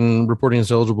 Repack and Reporting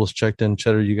as Eligible is checked in.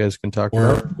 Cheddar, you guys can talk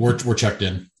about. We're checked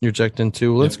in. You're checked in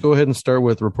too. Let's go ahead and start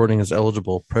with Reporting as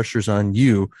Eligible. Pressure's on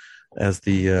you as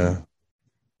the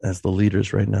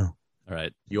leaders right now. All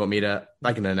right, You want me to?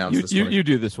 I can announce this one. you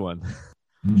do this one.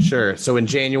 Sure. So in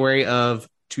January of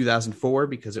 2004,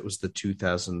 because it was the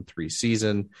 2003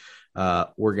 season,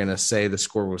 we're going to say the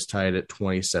score was tied at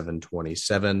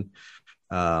 27-27.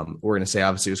 We're going to say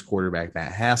obviously it was quarterback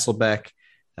Matt Hasselbeck,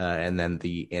 and then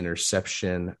the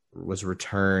interception was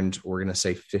returned. We're going to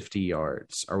say 50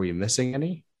 yards. Are we missing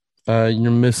any?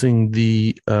 You're missing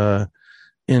the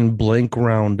in blank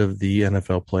round of the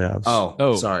NFL playoffs.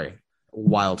 Oh, sorry.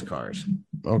 Wild card.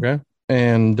 Okay.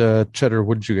 And Cheddar,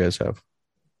 what did you guys have?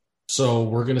 So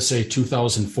we're going to say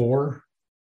 2004,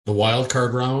 the wild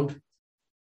card round,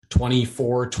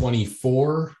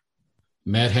 24-24,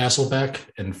 Matt Hasselbeck,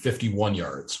 and 51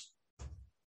 yards.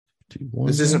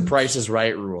 This isn't Price is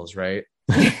Right rules, right?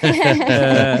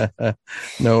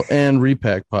 No, and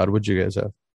Repack Pod, what'd you guys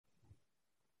have?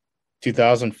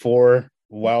 2004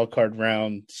 wild card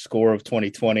round, score of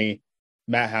 2020,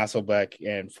 Matt Hasselbeck,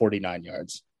 and 49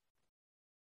 yards.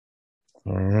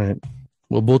 All right.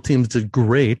 Well, both teams did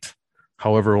great.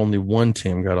 However, only one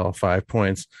team got all 5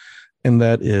 points, and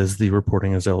that is the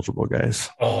Reporting as Eligible guys.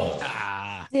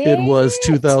 It was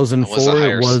 2004.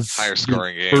 It was a higher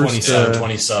scoring game.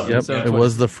 27-27. Yep, it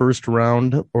was the first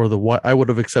round, or I would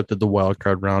have accepted the wild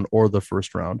card round or the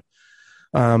first round.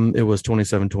 It was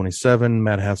 27-27,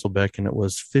 Matt Hasselbeck, and it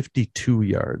was 52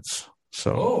 yards.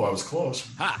 So, I was close.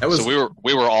 So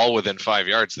we were all within 5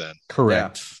 yards then.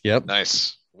 correct. Yep,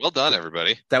 Nice. Well done,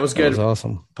 everybody. That was that good. was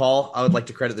awesome. Paul, I would like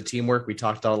to credit the teamwork. We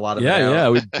talked a lot of Yeah,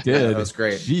 we did. That was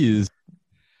great. Jeez.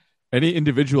 Any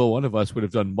individual one of us would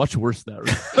have done much worse that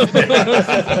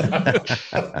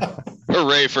round.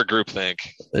 Hooray for groupthink.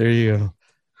 There you go.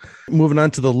 Moving on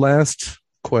to the last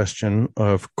question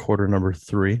of quarter number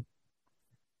 3.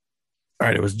 All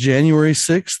right, it was January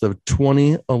 6th of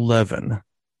 2011,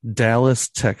 Dallas,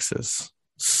 Texas,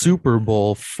 Super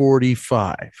Bowl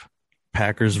 45.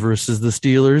 Packers versus the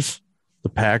Steelers. The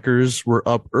Packers were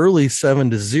up early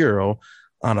 7-0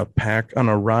 on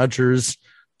a Rodgers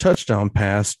touchdown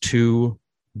pass to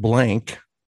blank.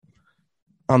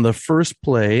 On the first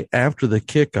play after the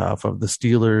kickoff, the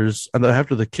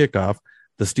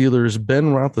Steelers'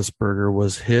 Ben Roethlisberger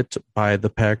was hit by the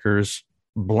Packers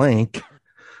blank,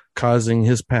 causing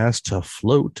his pass to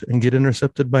float and get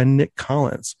intercepted by Nick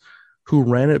Collins, who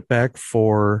ran it back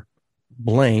for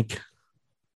blank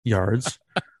yards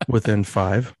within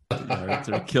 5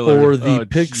 for the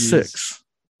pick six.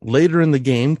 Later in the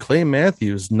game, Clay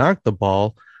Matthews knocked the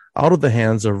ball out of the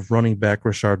hands of running back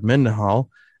Rashard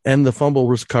Mendenhall, and the fumble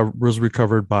was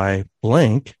recovered by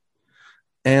blank,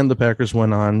 and the Packers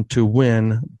went on to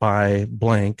win by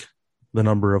blank the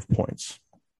number of points.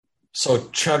 So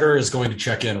Cheddar is going to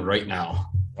check in right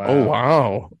now. Wow. Oh,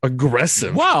 wow.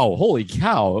 Aggressive. Wow, holy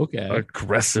cow. Okay.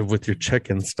 Aggressive with your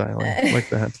check-in styling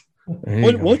like that.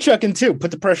 We'll check in too.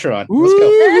 Put the pressure on. Ooh,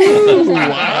 Let's go.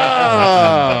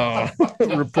 Wow.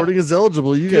 Reporting is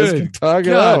eligible. You guys can talk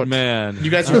it out. Man. You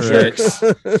guys are jerks.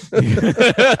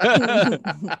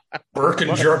 Burke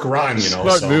and jerk rhyme,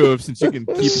 Smart move, since you can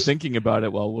keep thinking about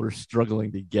it while we're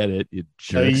struggling to get it. You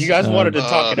jerks. You guys wanted to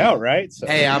talk it out, right? So,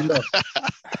 Hey,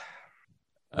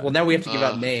 well, now we have to give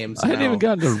out names. I hadn't even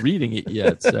gotten to reading it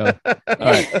yet. So, all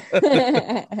right.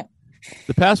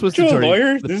 The pass was to you're a Jordy.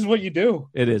 lawyer. This is what you do.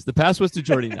 It is. The pass was to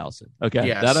Jordy Nelson. Okay,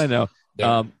 Yes. that I know.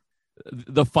 Yeah.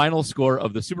 The final score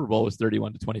of the Super Bowl was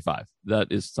 31-25. That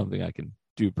is something I can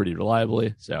do pretty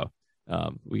reliably. So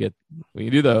we can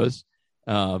do those.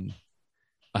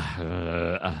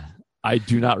 I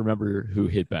do not remember who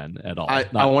hit Ben at all.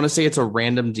 I want to say it's a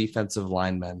random defensive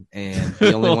lineman, and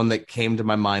the only one that came to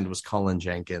my mind was Colin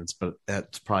Jenkins, but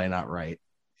that's probably not right.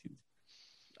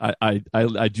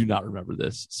 I do not remember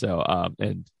this. So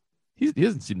and he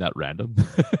doesn't seem that random.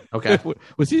 Okay.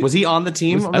 Was he on the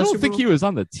team? I don't think he was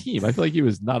on the team. I feel like he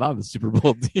was not on the Super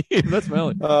Bowl team. That's my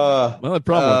only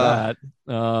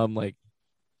problem with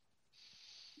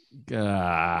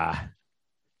that.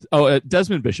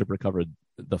 Desmond Bishop recovered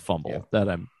the fumble that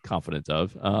I'm confident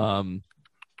of.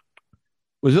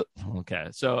 Was it okay?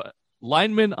 So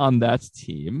lineman on that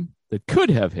team that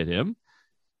could have hit him.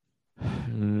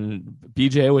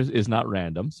 BJ is not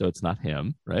random, so it's not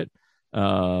him, right?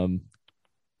 Like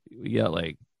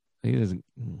he doesn't.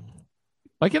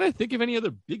 Why can't I think of any other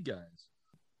big guys?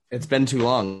 It's been too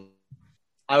long.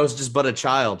 I was just but a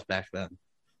child back then.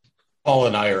 Paul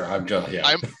and I are. I'm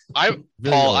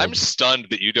Paul. I'm stunned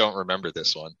that you don't remember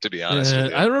this one. To be honest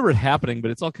with you, I remember it happening, but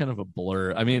it's all kind of a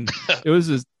blur. I mean, it was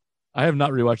just. I have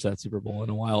not rewatched that Super Bowl in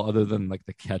a while, other than like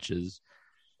the catches.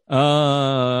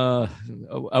 What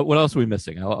else are we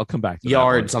missing? I'll come back to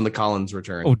yards on the Collins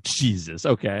return. Oh Jesus!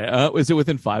 Okay, is it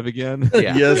within 5 again?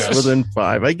 Yeah. yes, within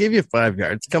 5. I gave you 5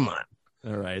 yards. Come on.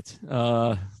 All right.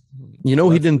 He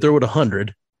didn't throw it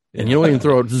 100, and he didn't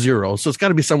throw it 0, so it's got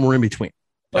to be somewhere in between.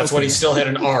 That's when he still had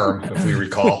an arm, if we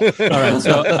recall. All right.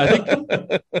 So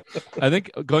I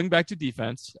think going back to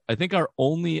defense, I think our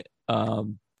only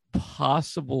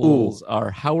possibles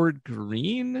are Howard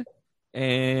Green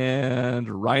and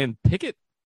Ryan Pickett.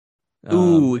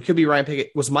 It could be Ryan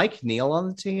Pickett. Was Mike Neal on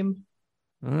the team?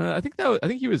 I think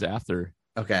he was after.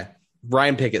 Okay,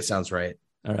 Ryan Pickett sounds right.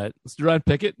 All right, let's do Ryan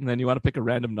Pickett, and then you want to pick a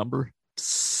random number.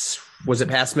 Was it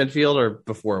past midfield or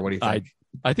before? What do you think?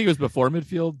 I think it was before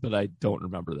midfield, but I don't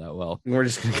remember that well. We're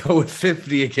just gonna go with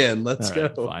 50 again. Let's go.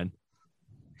 Fine.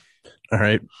 All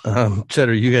right.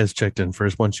 Cheddar, you guys checked in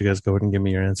first. Why don't you guys go ahead and give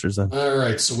me your answers then? All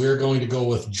right. So we're going to go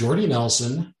with Jordy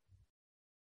Nelson.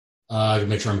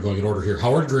 Make sure I'm going in order here.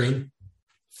 Howard Green,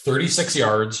 36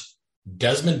 yards,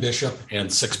 Desmond Bishop,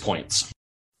 and 6 points.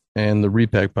 And the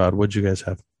repack pod, what'd you guys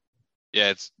have? Yeah,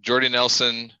 it's Jordy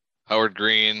Nelson, Howard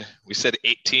Green. We said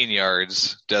 18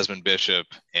 yards, Desmond Bishop,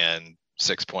 and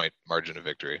 6-point margin of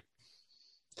victory.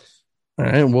 All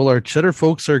right. Well, our Cheddar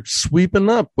folks are sweeping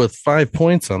up with 5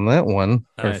 points on that one,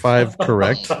 or 5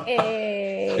 correct.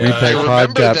 Repack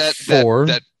pod got 4.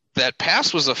 That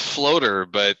pass was a floater,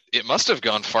 but it must have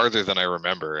gone farther than I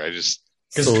remember. Because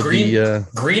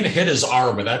Green hit his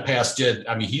arm, and that pass did.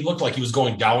 I mean, he looked like he was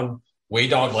going way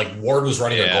down, like Ward was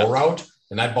running a go route,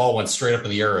 and that ball went straight up in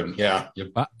the air. And I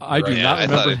do not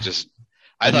remember.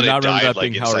 I thought it died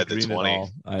like inside the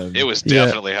 20. It was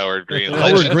definitely Howard Green.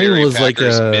 Howard Green was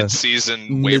Packers like a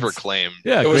mid-season waiver claim.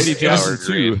 Yeah, it was Howard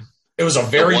Green. It was a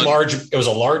very large. It was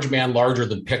a large man, larger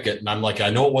than Pickett, and I'm like, I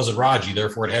know it wasn't Raji,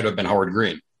 therefore it had to have been Howard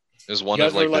Green. It was one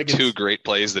of the 2 great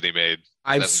plays that he made.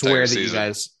 I swear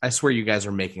you guys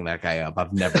are making that guy up.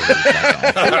 I've never heard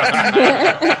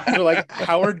that guy. You're like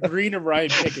Howard Green or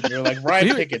Ryan Pickett. You're like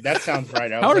Ryan Pickett. That sounds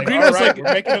right. Howard Green was we're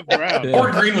making up ground.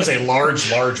 Howard Green was a large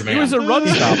man. He was a run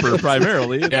stopper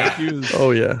primarily. Yeah.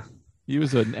 He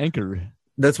was an anchor.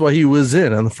 That's why he was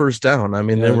in on the first down. I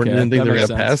mean, they didn't think they were going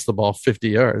to pass the ball 50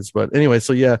 yards. But anyway,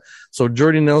 so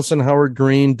Jordy Nelson, Howard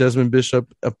Green, Desmond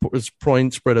Bishop, a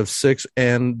point spread of 6,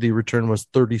 and the return was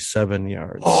 37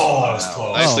 yards. Oh, that was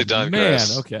close. Nicely done, man.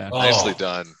 Chris. Okay. Nicely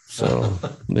done. So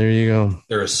there you go.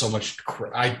 There is so much.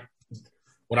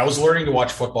 When I was learning to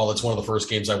watch football, it's one of the first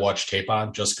games I watched tape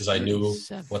on just because I knew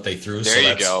what they threw.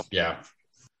 There you go. Yeah.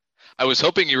 I was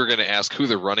hoping you were going to ask who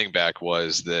the running back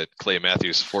was that Clay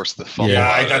Matthews forced the fumble.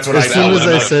 Yeah, that's what as soon as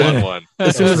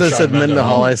I said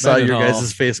Mendenhall, I saw your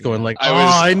guys' face going like,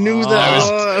 I knew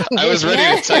that. I was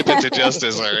ready to type it to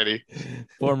justice already.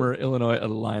 Former Illinois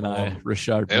Illini,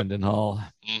 Richard Mendenhall.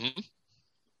 Mm-hmm.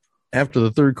 After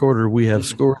the third quarter, we have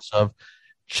scores of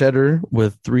Cheddar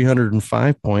with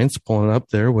 305 points, pulling up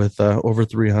there with over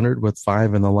 300 with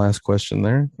 5 in the last question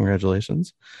there.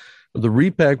 Congratulations. The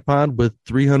repack pod with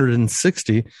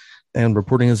 360 and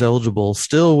reporting as eligible,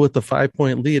 still with the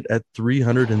 5-point lead at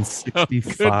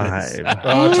 365.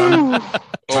 Time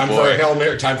for a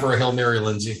Hail Mary,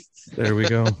 Lindsay. There we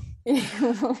go.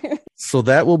 So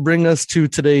that will bring us to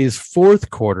today's fourth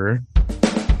quarter.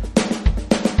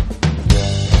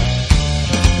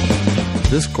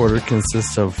 This quarter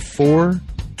consists of 4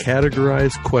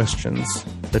 categorized questions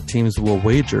that teams will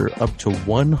wager up to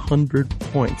 100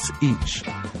 points each,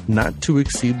 not to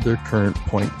exceed their current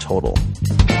point total.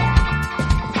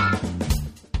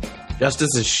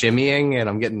 Justice is shimmying, and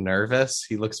I'm getting nervous.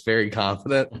 He looks very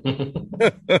confident.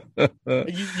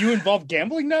 You involve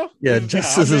gambling now? Yeah,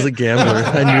 Justice is a gambler.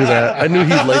 I knew that. I knew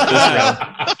he'd like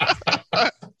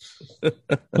this round.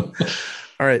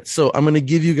 All right, so I'm going to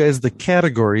give you guys the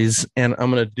categories, and I'm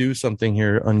going to do something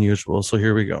here unusual. So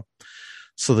here we go.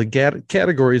 So the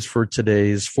categories for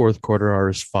today's fourth quarter are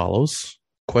as follows.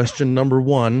 Question number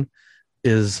 1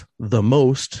 is the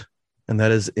most, and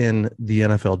that is in the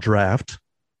NFL draft.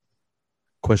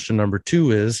 Question number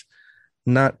 2 is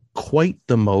not quite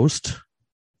the most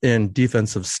in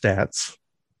defensive stats.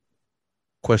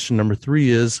 Question number 3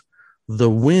 is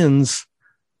the wins,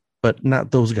 but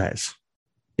not those guys,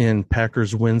 in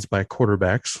Packers wins by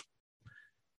quarterbacks.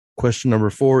 Question number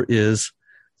 4 is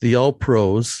the all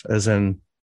pros, as in,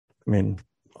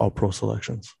 all pro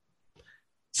selections.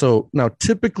 So now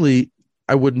typically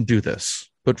I wouldn't do this,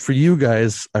 but for you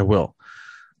guys, I will.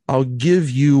 I'll give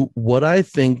you what I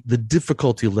think the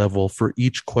difficulty level for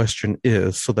each question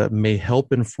is, so that may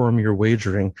help inform your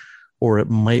wagering, or it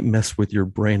might mess with your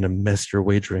brain and mess your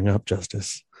wagering up,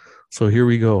 Justice. So here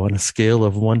we go on a scale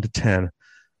of 1 to 10.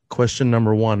 Question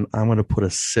number 1, I'm going to put a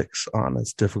 6 on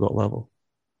its difficult level.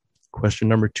 Question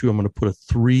number 2, I'm going to put a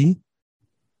 3.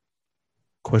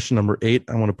 Question number 8,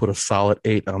 I'm going to put a solid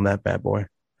 8 on that bad boy.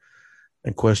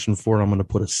 And question 4, I'm going to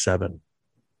put a 7.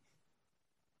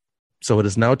 So it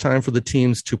is now time for the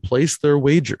teams to place their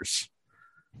wagers.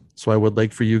 So I would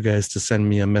like for you guys to send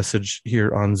me a message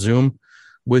here on Zoom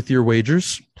with your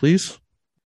wagers, please.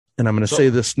 And I'm going to say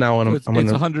this now. And it's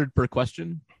 100 per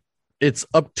question? It's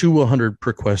up to 100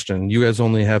 per question. You guys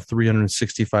only have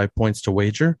 365 points to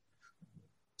wager.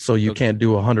 So you can't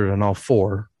do 100 on all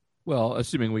 4. Well,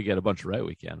 assuming we get a bunch right,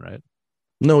 we can, right?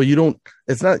 No, you don't.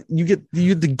 It's not. You get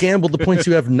to gamble the points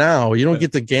you have now. You don't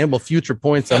get to gamble future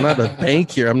points. I'm not a bank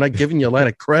here. I'm not giving you a line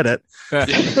of credit. Yeah,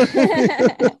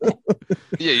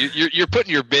 you're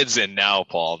putting your bids in now,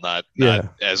 Paul, not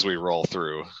as we roll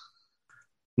through.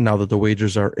 Now that the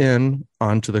wagers are in,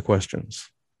 on to the questions.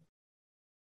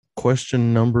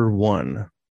 Question number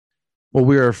 1. Well,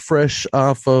 we are fresh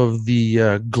off of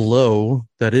the glow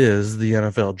that is the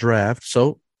NFL draft.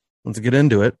 So let's get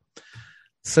into it.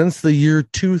 Since the year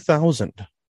 2000,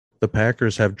 the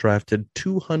Packers have drafted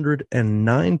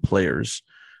 209 players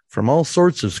from all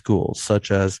sorts of schools,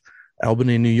 such as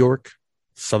Albany, New York,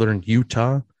 Southern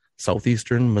Utah,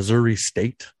 Southeastern Missouri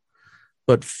State.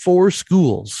 But 4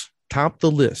 schools top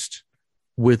the list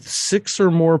with 6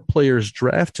 or more players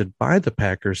drafted by the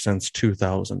Packers since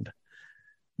 2000.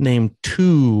 Name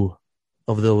 2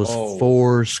 of those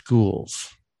 4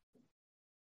 schools.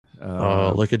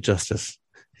 Look at Justice.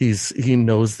 He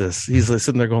knows this. He's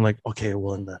sitting there going like, okay,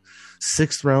 well, in the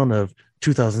 6th round of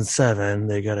 2007,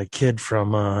 they got a kid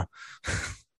from,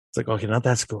 it's like, okay, not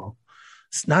that school.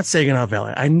 It's not Saginaw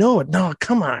Valley. I know it. No,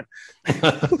 come on.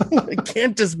 It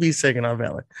can't just be Saginaw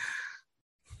Valley.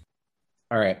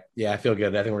 All right. Yeah, I feel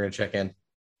good. I think we're going to check in.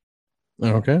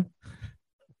 Okay.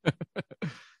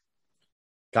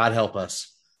 God help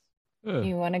us.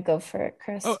 You want to go for it,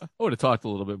 Chris? Oh, I would have talked a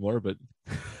little bit more, but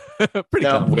pretty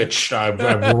confident. Which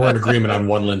we're in agreement on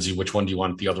one, Lindsay. Which one do you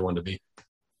want the other one to be?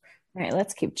 All right,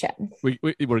 let's keep chatting. We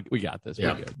got this.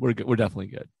 Yeah. We're good. We're good. We're definitely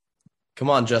good. Come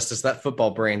on, Justice. That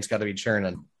football brain's got to be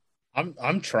churning.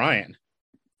 I'm trying.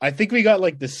 I think we got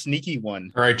like the sneaky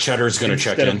one. All right, Cheddar's going to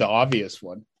check instead in. of the obvious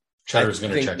one. Cheddar's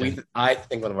going to check in. I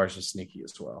think one of ours is sneaky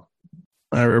as well.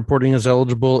 Reporting is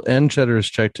eligible and Cheddar is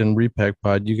checked in Repack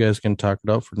Pod. You guys can talk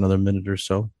it out for another minute or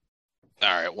so. All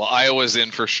right. Well, Iowa's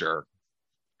in for sure.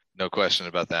 No question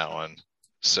about that one.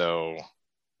 So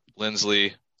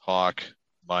Lindsley, Hawk,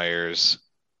 Myers.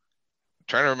 I'm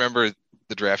trying to remember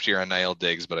the draft year on Niall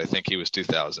Diggs, but I think he was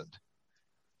 2000.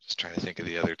 Just trying to think of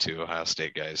the other 2 Ohio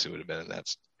State guys who would have been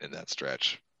in that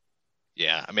stretch.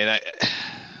 Yeah, I mean, I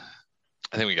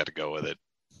think we got to go with it.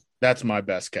 That's my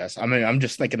best guess. I mean, I'm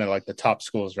just thinking of like the top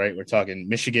schools, right? We're talking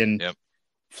Michigan,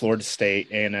 Florida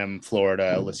State, A&M,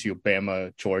 Florida, LSU,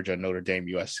 Bama, Georgia, Notre Dame,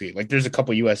 USC. Like there's a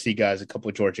couple USC guys, a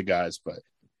couple Georgia guys, but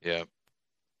yeah.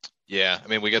 I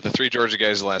mean, we got the 3 Georgia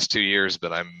guys the last 2 years,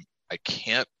 but I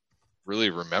can't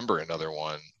really remember another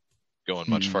one going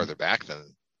much farther back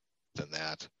than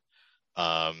that.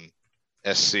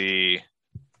 SC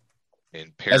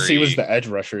and Perry. SC was the edge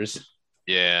rushers.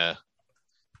 Yeah.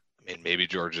 I mean, maybe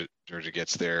Georgia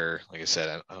gets there. Like I said,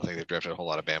 I don't think they've drafted a whole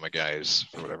lot of Bama guys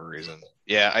for whatever reason.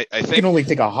 Yeah, I think. You can only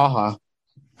think of HaHa.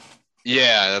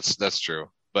 Yeah, that's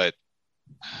true. But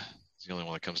it's the only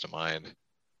one that comes to mind.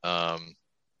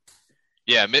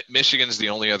 Yeah, Michigan's the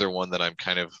only other one that I'm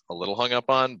kind of a little hung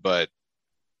up on, but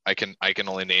I can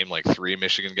only name like 3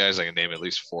 Michigan guys. I can name at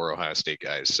least 4 Ohio State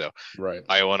guys. So right,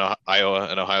 Iowa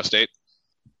and Ohio State.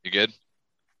 You good?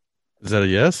 Is that a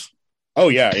yes? Oh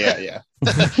yeah.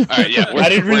 All right, yeah. I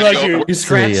didn't realize you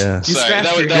scratched.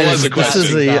 Sorry, that was a question.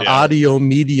 This is a audio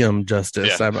medium,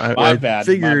 Justice. Yeah. I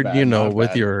figured, my with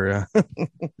bad. your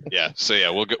yeah. So yeah,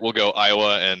 we'll go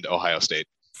Iowa and Ohio State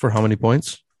for how many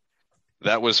points?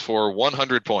 That was for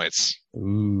 100 points.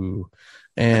 Ooh.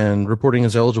 And reporting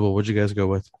as eligible, what'd you guys go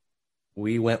with?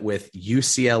 We went with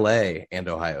UCLA and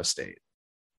Ohio State.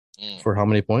 For how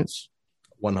many points?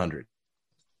 100.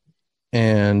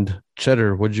 And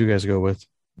Cheddar, what'd you guys go with?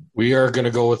 We are going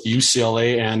to go with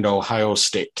UCLA and Ohio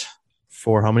State.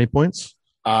 For how many points?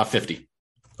 50.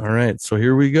 All right, so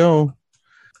here we go.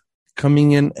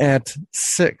 Coming in at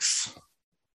 6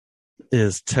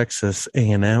 is Texas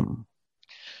A&M.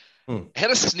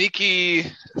 Had a sneaky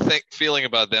feeling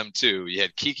about them too. You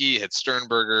had Kiki, you had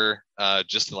Sternberger,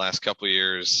 just the last couple of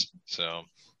years. So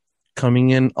coming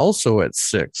in also at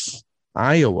 6,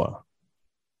 Iowa.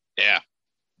 Yeah.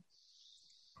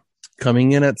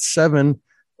 Coming in at 7,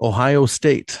 Ohio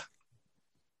State.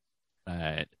 All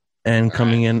right. And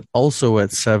coming in also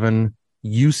at 7,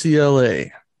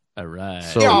 UCLA. All right.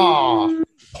 So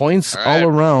points all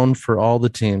around for all the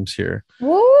teams here.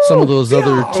 Woo! Some of those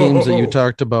other teams that you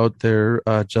talked about there,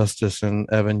 Justice and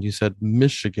Evan, you said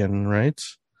Michigan, right?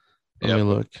 Let me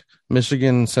look.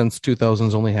 Michigan since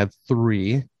 2000s only had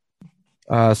 3.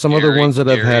 Some other ones that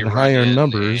have had higher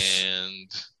numbers.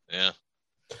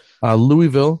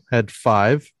 Louisville had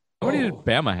 5. How many did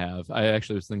Bama have? I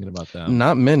actually was thinking about that.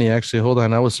 Not many, actually. Hold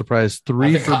on. I was surprised.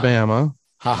 3 for Bama.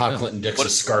 Clinton Dix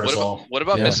is scarred us all. What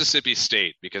about Mississippi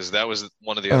State? Because that was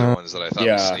one of the other ones that I thought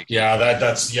was sneaky. Yeah,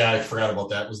 that's I forgot about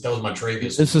that. That was my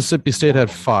Travius. Mississippi State had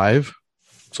 5,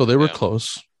 so they were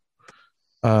close.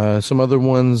 Some other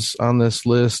ones on this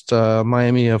list: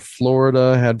 Miami of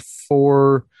Florida had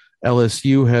 4.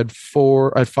 LSU had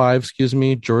 5. Excuse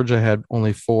me. Georgia had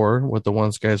only 4 with the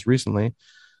ones guys recently.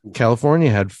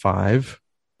 California had 5.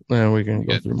 And we can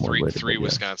go through more later. 3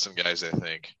 Wisconsin guys, I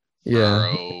think.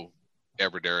 Yeah. Ferraro,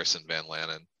 Aberdaris, and Van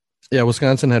Lanen. Yeah,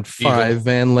 Wisconsin had 5. Beagle.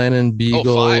 Van Lanen,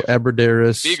 Beagle,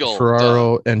 Aberdaris,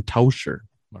 Ferraro, and Tauscher.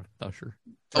 Mark Tauscher.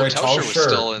 Oh, Tauscher was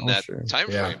still in that time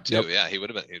frame, too. Yeah, he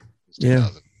would have been. Yeah.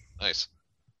 Nice.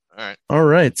 All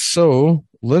right. So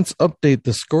let's update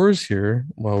the scores here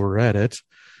while we're at it.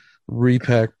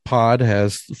 Repack Pod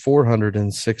has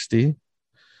 460.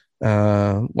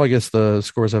 Well, I guess the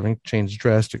scores haven't changed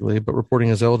drastically, but reporting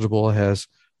as eligible has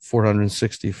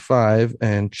 465,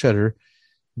 and Cheddar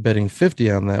betting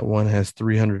 50 on that one has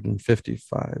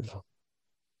 355.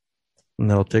 And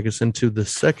that'll take us into the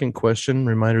second question.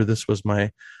 Reminder, this was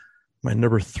my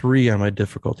number 3 on my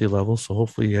difficulty level, so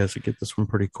hopefully you guys will get this one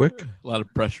pretty quick. A lot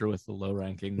of pressure with the low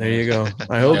ranking. There you go.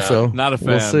 I hope so. Not a fan.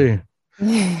 We'll see.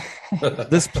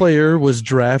 This player was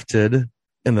drafted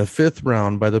in the 5th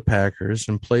round by the Packers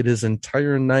and played his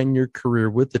entire 9-year career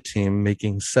with the team,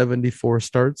 making 74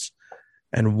 starts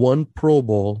and 1 Pro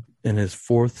Bowl in his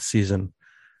 4th season.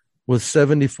 With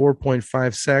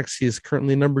 74.5 sacks, he is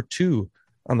currently number 2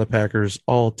 on the Packers'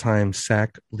 all-time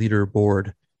sack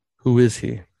leaderboard. Who is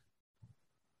he?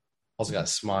 Also got a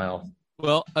smile.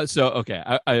 Well, okay,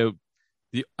 I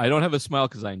don't have a smile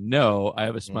because I know. I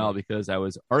have a smile because I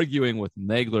was arguing with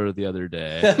Nagler the other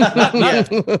day.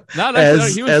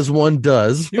 As one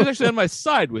does. He was actually on my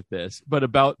side with this, but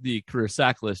about the career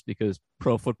sack list, because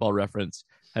Pro Football Reference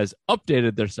has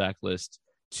updated their sack list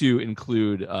to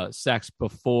include sacks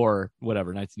before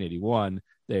 1981.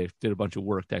 They did a bunch of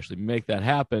work to actually make that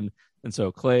happen. And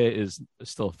so Clay is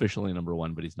still officially number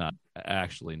 1, but he's not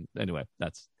actually. Anyway,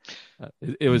 that's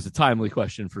it was a timely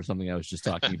question for something I was just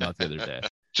talking about the other day.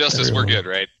 Justice, we're good,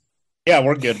 right? Yeah,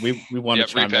 we're good. We want to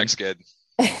chime in. Repack's good.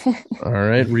 All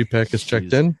right, Repack is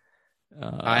checked in.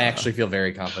 I actually feel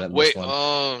very confident in this one.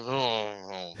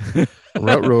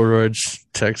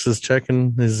 Roach, Texas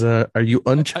checking is. Are you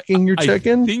unchecking your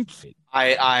check-in?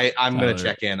 I'm going to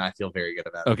check in. I feel very good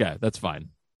about it. Okay, that's fine.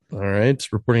 All right,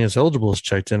 reporting as eligible is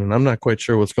checked in, and I'm not quite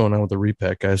sure what's going on with the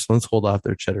Repack, guys. So let's hold off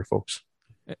there, Cheddar folks.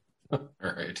 All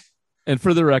right. And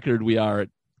for the record, we are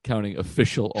counting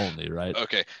official only, right?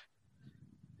 Okay.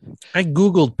 I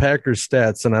googled Packers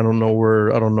stats, and I don't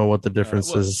know what the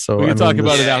difference is. So we can talk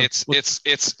about it out.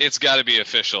 It's got to be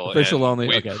official. Official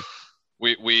only. Okay.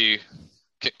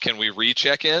 Can we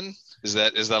recheck in? Is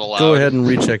that allowed? Go ahead and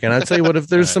recheck in. I'll tell you what, if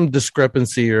there's some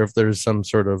discrepancy or if there's some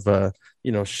sort of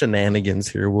shenanigans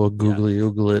here, we'll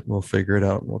Google it and we'll figure it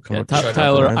out and we'll come up.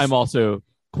 Tyler, I'm also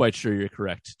quite sure you're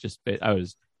correct.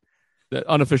 The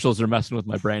unofficials are messing with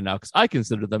my brain now because I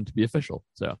consider them to be official.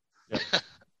 So,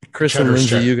 Chris and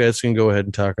Lindsay, you guys can go ahead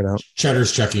and talk it out.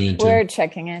 Cheddar's checking in too. We're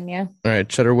checking in, yeah. All right,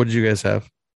 Cheddar, what did you guys have?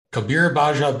 Kabir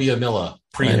Baja-Biamila,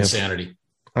 pre-insanity.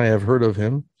 I have heard of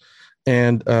him.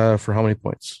 And for how many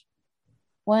points?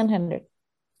 100.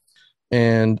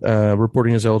 And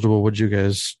reporting is eligible. Would you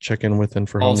guys check in with and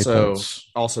for how many points?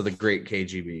 Also the great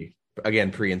KGB.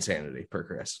 Again, pre-insanity per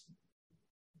Chris.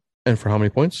 And for how many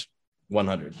points?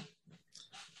 100.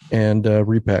 and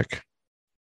Repack.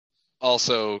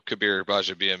 Also, Kabir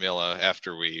Gbajabiamila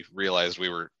after we realized we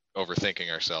were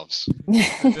overthinking ourselves.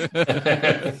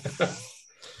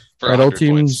 For Right, all 100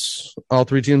 teams, all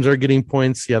three teams are getting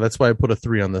points. Yeah, that's why I put a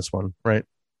 3 on this one, right?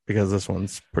 Because this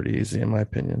one's pretty easy in my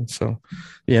opinion. So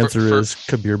the answer is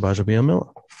Kabir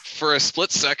Gbajabiamila. For a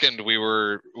split second, we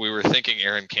were thinking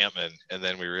Aaron Campman, and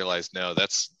then we realized no,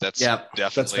 that's Yep,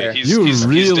 definitely that's fair. he's You he's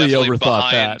really definitely overthought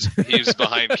behind, that. He's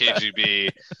behind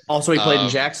KGB. Also, he played in Um,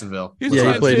 Jacksonville. He's Yeah, he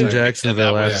trying played in to-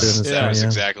 Jacksonville and after. that was yeah.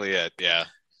 exactly it. Yeah.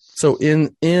 So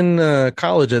in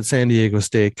college at San Diego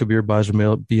State, Kabir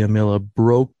Gbajabiamila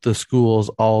broke the school's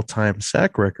all-time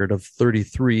sack record of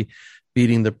 33,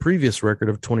 beating the previous record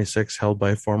of 26 held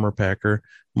by former Packer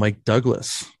Mike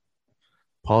Douglas.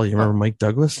 Paul, you remember Mike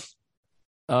Douglas?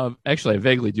 Actually, I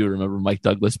vaguely do remember Mike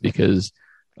Douglas because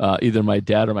either my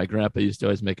dad or my grandpa used to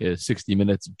always make a 60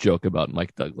 Minutes joke about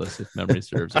Mike Douglas, if memory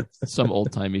serves. It's some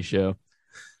old-timey show.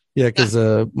 Yeah, because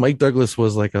Mike Douglas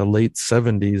was like a late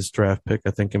 70s draft pick,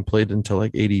 I think, and played until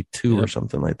like 82 or Yep.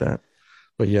 something like that.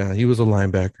 But yeah, he was a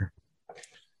linebacker.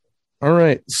 All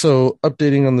right, so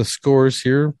updating on the scores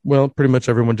here. Well, pretty much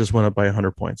everyone just went up by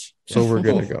 100 points, so we're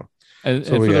good to go. And,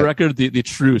 So and we for the got- record, the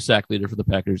true sack leader for the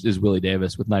Packers is Willie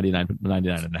Davis with 99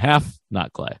 and a half,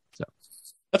 not Clay. So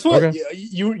That's what Okay.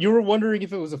 you were wondering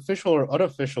if it was official or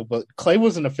unofficial, but Clay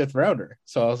wasn't a 5th rounder,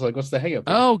 so I was like, "What's the hang up?"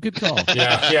 oh, good call.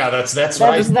 Yeah, that's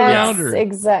what I. That's rounder.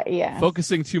 exact. Yeah.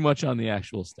 Focusing too much on the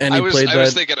actual stats. And I he was played that.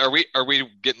 thinking, are we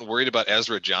getting worried about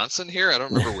Ezra Johnson here? I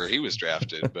don't remember where he was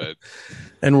drafted, but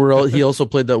And he also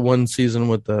played that one season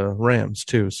with the Rams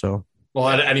too. So Well,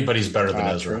 anybody's better than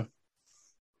Ezra. True.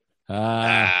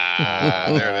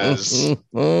 there it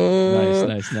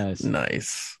is.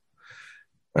 Nice.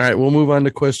 All right, we'll move on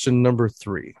to question number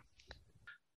 3.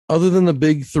 Other than the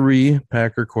big 3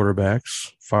 Packer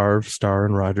quarterbacks, Favre, Starr,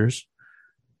 and Rodgers,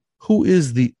 who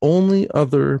is the only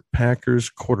other Packers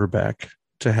quarterback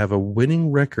to have a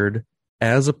winning record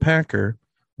as a Packer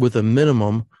with a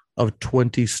minimum of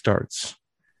 20 starts?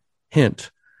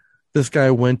 Hint, this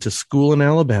guy went to school in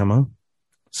Alabama,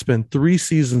 spent 3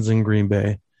 seasons in Green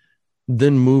Bay,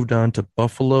 then moved on to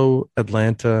Buffalo,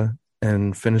 Atlanta,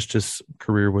 and finished his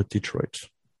career with Detroit.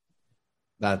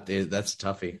 That's a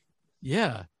toughie.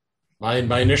 Yeah. My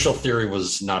initial theory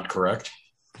was not correct.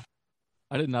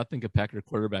 I did not think a Packer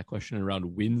quarterback question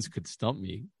around wins could stump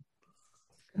me.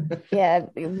 Yeah.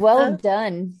 Well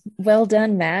done. Well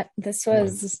done, Matt. This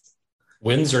was.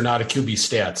 Wins are not a QB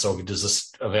stat, so is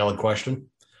this a valid question?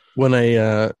 When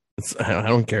I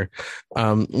don't care.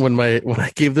 When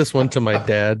I gave this one to my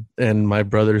dad and my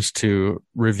brothers to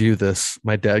review this,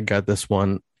 my dad got this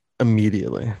one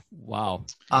immediately. Wow.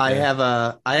 I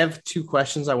have 2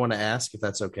 questions I want to ask, if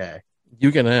that's okay.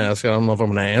 You can ask. I don't know if I'm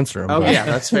going to answer them. Oh but, yeah,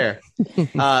 that's fair.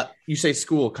 You say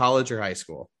school, college, or high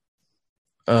school?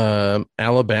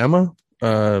 Alabama.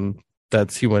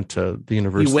 He went to the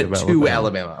University He went of to Alabama.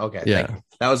 Alabama. Okay, Yeah. thank you.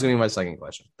 That was going to be my second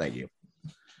question. Thank you.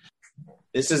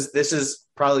 This is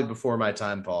probably before my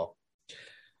time, Paul.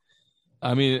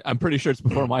 I mean, I'm pretty sure it's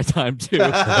before my time too.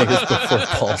 I think it's before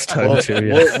Paul's time We'll, too.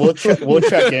 Yeah. we'll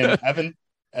check in.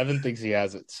 Evan thinks he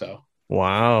has it, so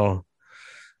Wow.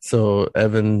 So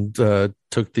Evan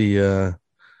took the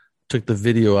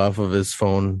video off of his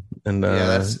phone and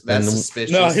That's and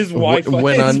suspicious. no, his wife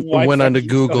went on to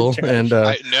Google and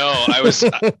I was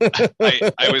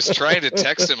trying to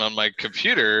text him on my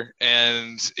computer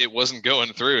and it wasn't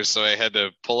going through, so I had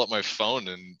to pull up my phone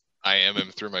and IM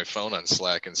him through my phone on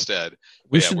Slack instead.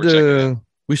 we Yeah, should we're checking it.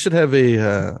 we should have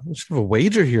a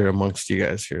wager here amongst you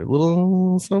guys here. A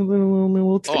little something, a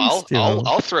little taste.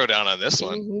 I'll throw down on this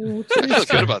one. I feel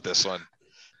good about this one.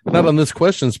 Not on this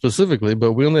question specifically,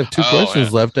 but we only have 2 Oh, questions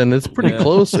yeah. left, and it's pretty Yeah.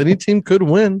 close. Any team could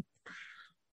win.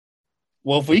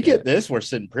 well, if we get this, we're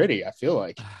sitting pretty. I feel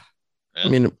like. I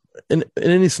mean, in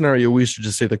any scenario, we should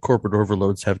just say the corporate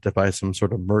overloads have to buy some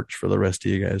sort of merch for the rest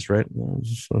of you guys, right?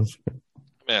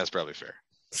 Yeah, that's probably fair.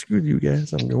 Screw you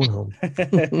guys. I'm going home.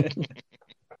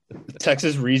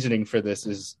 Texas reasoning for this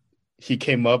is he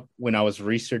came up when I was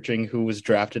researching who was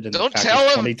drafted in Don't the tell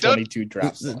Packers him. 2022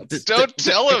 draft slots. Don't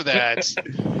tell him that.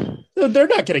 They're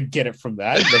not going to get it from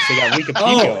that unless they got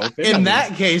Wikipedia open. In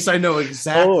that case, I know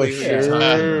exactly what you're talking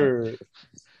about. sure.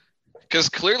 Because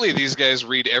clearly these guys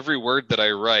read every word that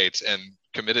I write and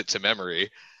commit it to memory.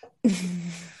 There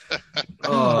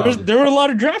were a lot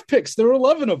of draft picks. There were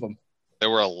 11 of them. There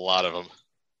were a lot of them.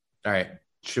 All right.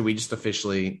 Should we just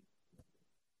officially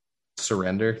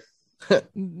surrender?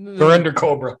 Surrender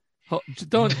Cobra. All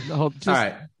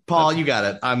right. Paul, you got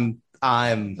it. I'm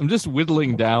I'm just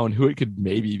whittling down who it could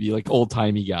maybe be, like old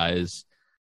timey guys.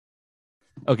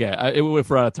 Okay, if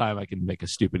we're out of time, I can make a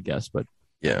stupid guess, but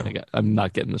Yeah. I'm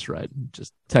not getting this right.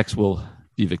 Just Tex will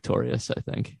be victorious, I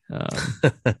think.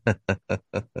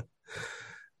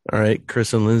 All right,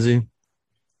 Chris and Lindsay,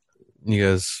 you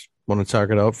guys want to talk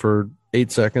it out for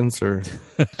 8 seconds or?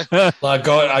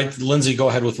 Lindsay, go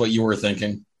ahead with what you were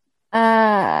thinking.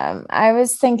 I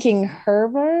was thinking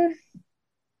Herbert.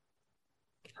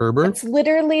 Herbert? It's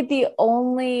literally the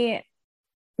only.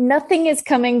 Nothing is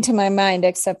coming to my mind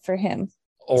except for him.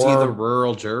 Is he the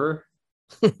rural juror?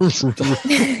 We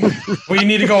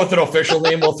need to go with an official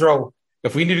name.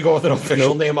 If we need to go with an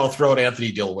official name, I'll throw out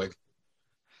Anthony Dilwig.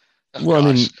 Well,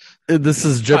 I mean, this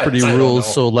is Jeopardy I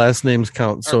rules, so last names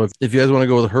count. So if you guys want to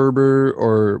go with Herbert,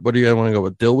 or what do you guys want to go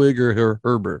with, Dilwig or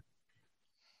Herbert?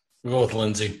 We'll go with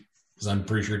Lindsay, because I'm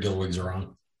pretty sure Dilwig's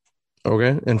around.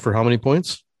 Okay, and for how many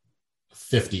points?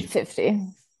 50. 50.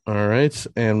 All right,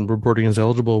 and reporting is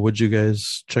eligible. Would you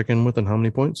guys check in with, and how many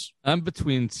points? I'm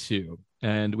between two,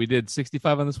 and we did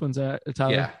 65 on this one,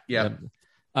 Tyler? Yeah.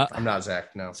 I'm not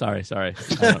Zach, no. Sorry.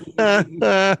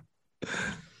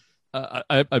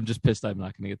 I'm just pissed I'm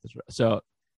not going to get this right. So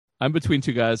I'm between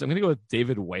two guys. I'm going to go with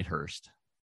David Whitehurst.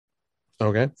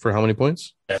 Okay, for how many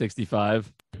points?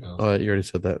 65. You already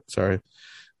said that. Sorry.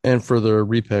 And for the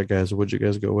repack, guys, what'd you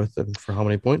guys go with, and for how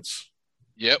many points?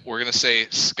 Yep, we're going to say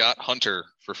Scott Hunter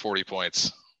for 40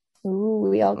 points. Ooh,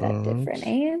 we all got different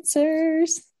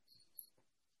answers.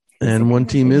 And one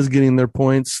team is getting their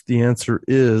points. The answer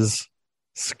is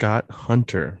Scott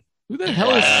Hunter. Who the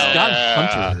hell is Scott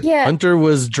Hunter? Yeah. Hunter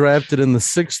was drafted in the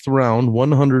 6th round,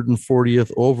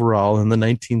 140th overall in the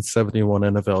 1971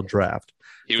 NFL draft.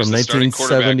 He was the starting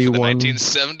quarterback for the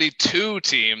 1972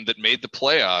 team that made the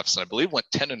playoffs, and I believe went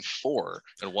 10-4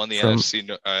 and won the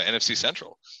NFC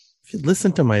Central. If you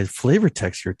listen to my flavor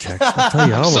text, your text, I'll tell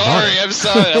you all about it. I'm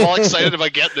sorry. I'm all excited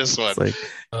about getting this one.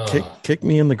 It's like, kick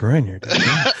me in the groin here.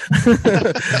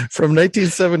 From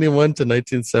 1971 to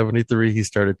 1973, he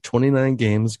started 29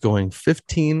 games, going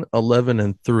 15, 11,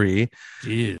 and 3.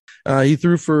 Jeez. He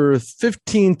threw for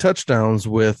 15 touchdowns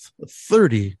with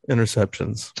 30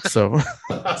 interceptions. So, and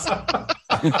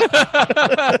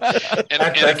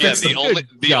again,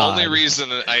 the only reason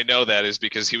I know that is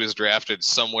because he was drafted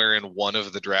somewhere in one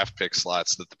of the draft pick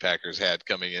slots that the Packers had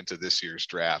coming into this year's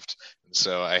draft. And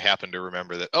so I happen to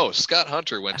remember that, Scott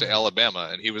Hunter went to Alabama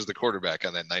and he was the quarterback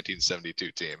on that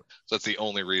 1972 team. So that's the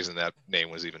only reason that name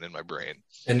was even in my brain.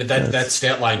 And that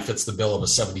stat line fits the bill of a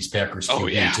 70s Packers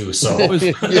QB too. So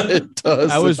it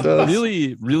does. I was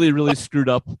really, really, really screwed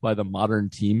up by the modern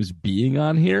teams being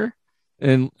on here.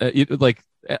 And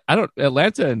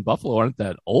Atlanta and Buffalo aren't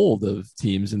that old of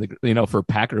teams in the for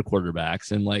Packer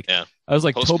quarterbacks, and I was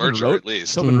like Tobin Rote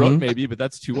maybe, but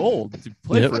that's too old to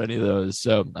play for any of those.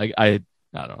 So I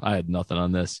don't know. I had nothing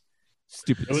on this.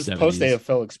 Stupid. It was 70s. post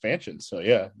AFL expansion, so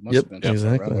yeah, must have been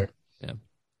exactly. there. Yeah.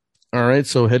 All right,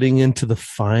 so heading into the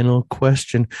final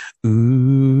question.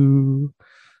 Ooh,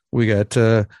 we got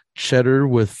Cheddar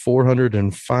with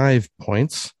 405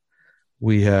 points.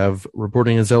 We have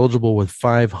reporting is eligible with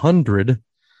 500,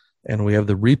 and we have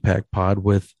the repack pod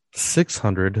with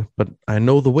 600. But I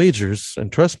know the wagers,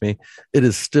 and trust me, it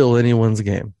is still anyone's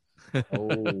game.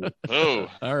 Oh,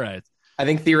 all right. I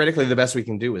think theoretically the best we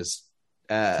can do is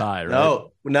tie. Right?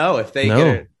 No. If they get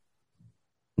it,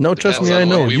 no, trust me, I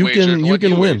know you can win. We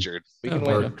can win.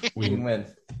 We can win.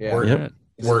 Yeah.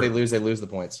 If they lose, they lose the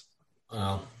points.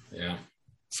 Oh, yeah.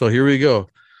 So here we go.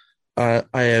 I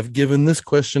have given this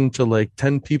question to like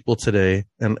 10 people today,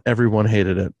 and everyone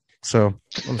hated it. So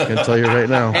I'm just going to tell you right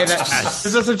now. Hey, this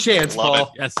is a chance,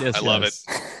 Paul. Yes, I love it.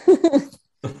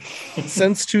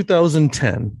 Since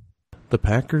 2010, the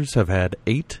Packers have had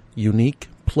 8 unique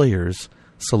players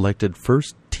selected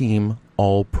first team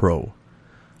All-Pro.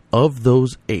 Of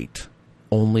those 8,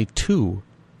 only 2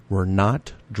 were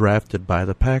not drafted by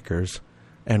the Packers,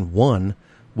 and 1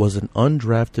 was an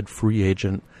undrafted free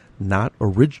agent not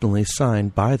originally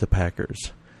signed by the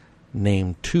Packers.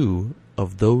 Name 2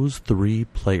 of those 3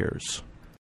 players.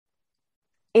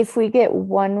 If we get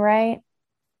one right,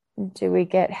 do we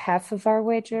get half of our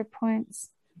wager points?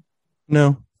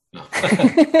 No. All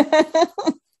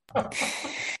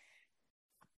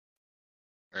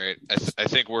right. I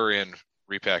think we're in.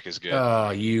 Repack is good.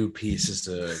 Oh, you pieces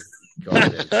of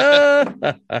garbage. All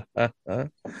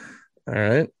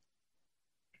right.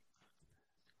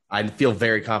 I feel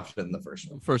very confident in the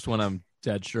first one. First one, I'm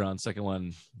dead sure on. Second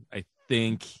one, I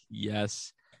think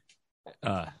yes.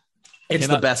 It's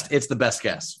the best. It's the best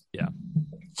guess. Yeah.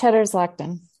 Cheddar's locked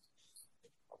in.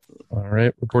 All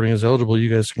right. Reporting is eligible.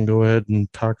 You guys can go ahead and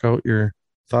talk out your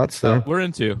thoughts there. We're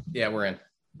in 2. Yeah, we're in.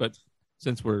 But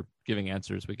since we're giving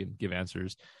answers, we can give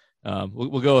answers.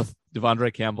 We'll go with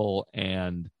Devondre Campbell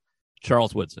and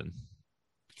Charles Woodson.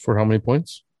 For how many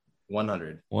points?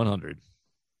 100. 100.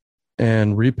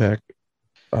 And repack,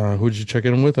 who'd you check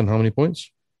in with and how many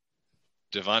points?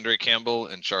 Devondre Campbell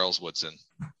and Charles Woodson.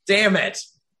 Damn it.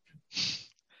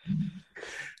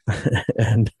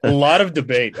 And A lot of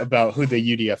debate about who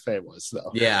the UDFA was,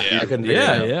 though. Yeah. Yeah. I couldn't figure it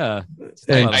out. Yeah.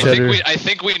 And I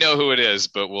think we know who it is,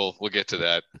 but we'll get to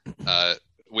that.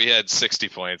 We had 60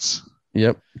 points.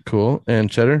 Yep, cool.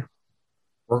 And Cheddar?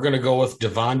 We're going to go with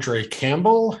Devondre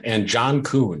Campbell and John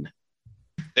Kuhn.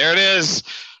 There it is.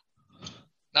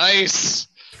 Nice.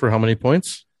 For how many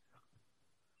points?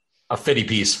 A 50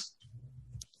 piece.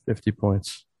 50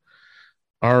 points.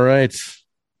 All right.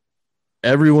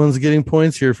 Everyone's getting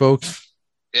points here, folks.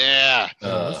 Yeah.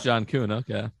 That's John Kuhn.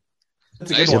 Okay.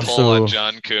 That's a Nice good one. pull So- on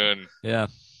John Kuhn. Yeah.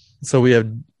 So we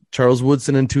have Charles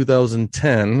Woodson in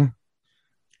 2010,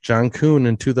 John Kuhn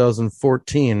in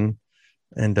 2014,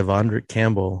 and Devondre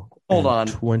Campbell Hold in on.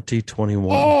 2021.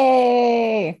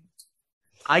 Hey.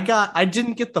 I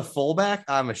didn't get the fullback.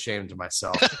 I'm ashamed of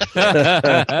myself.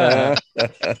 Yeah.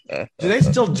 Do they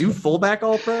still do fullback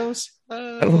all pros? I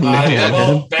don't know.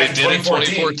 Well, They back in did in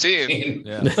 2014.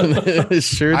 2014.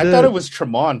 Sure I did. thought it was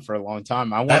Tremont for a long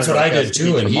time. That's what I did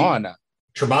too, and he- Tremont.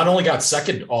 Tremont only got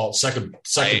second team all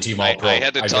pro. I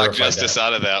had to talk verified Justice that.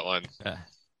 out of that one.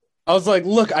 I was like,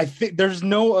 look, I think there's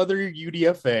no other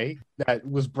UDFA that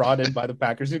was brought in by the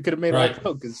Packers who could have made Right. all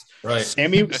pro because Right.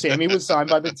 Sammy was signed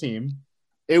by the team.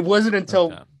 It wasn't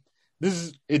until Okay.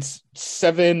 it's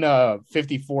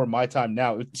 7:54 my time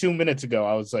now. 2 minutes ago,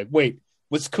 I was like, wait,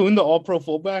 was Kuhn the all pro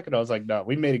fullback? And I was like, no,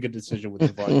 we made a good decision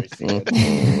with Devondre.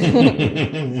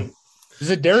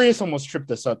 Zadarius almost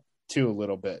tripped us up too a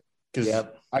little bit because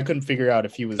Yep. I couldn't figure out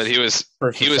if he was. But he was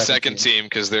first or second team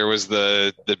because there was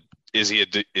the is he a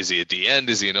D end?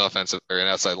 Is he an offensive or an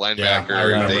outside I linebacker?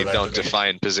 remember They that don't debate.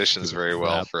 define positions very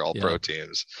well Yeah. for all pro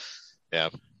teams. Yeah.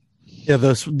 Yeah,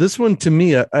 this one to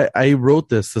me, I wrote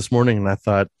this morning and I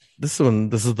thought this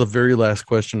is the very last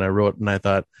question I wrote and I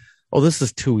thought, oh, this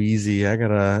is too easy.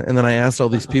 And then I asked all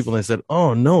these people and they said,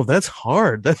 oh no, that's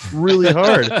hard. That's really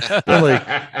hard. I'm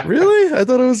like, really? I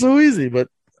thought it was so easy, but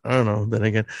I don't know. Then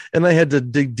again, and I had to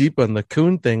dig deep on the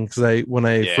Kuhn thing because when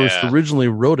I first Yeah. originally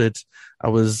wrote it,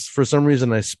 for some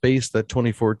reason I spaced that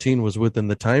 2014 was within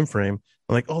the time frame.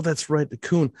 I'm like, oh, that's right, the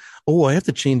Kuhn. Oh, I have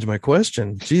to change my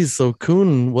question. Geez, so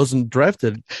Kuhn wasn't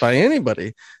drafted by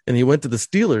anybody, and he went to the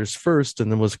Steelers first,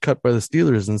 and then was cut by the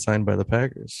Steelers and signed by the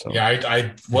Packers. So Yeah,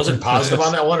 I wasn't positive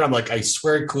on that one. I'm like, I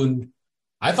swear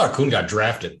I thought Kuhn got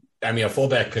drafted. I mean, a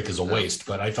fullback pick is a waste,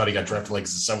 but I thought he got drafted like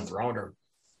as a 7th rounder.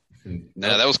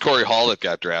 No, that was Corey Hall that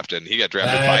got drafted. He got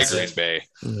drafted That's by it. Green Bay.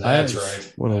 That's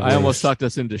right. what a I almost waste. talked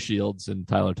us into Shields, and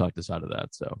Tyler talked us out of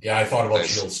that. So Yeah, I thought about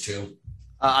Nice. Shields too.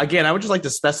 Again, I would just like to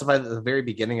specify at the very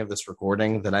beginning of this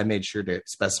recording that I made sure to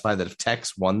specify that if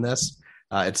Tex won this,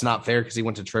 it's not fair because he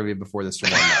went to trivia before this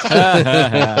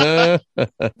tournament.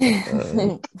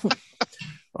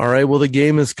 All right. Well, the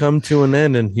game has come to an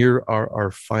end, and here are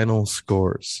our final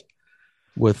scores.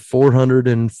 With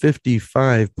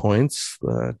 455 points,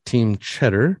 Team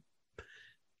Cheddar,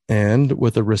 and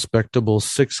with a respectable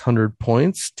 600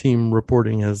 points, Team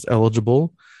Reporting as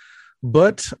eligible.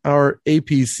 But our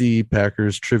APC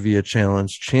Packers Trivia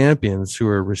Challenge champions, who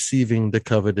are receiving the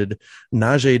coveted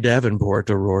Najee Davenport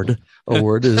award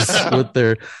is with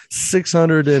their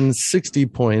 660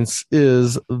 points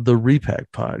is the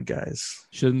Repack Pod, guys.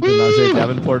 shouldn't the Najee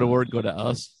Davenport award go to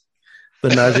us? The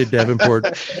Najee Davenport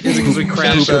Because we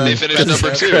crashed. They finished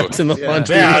number 2. crapped in the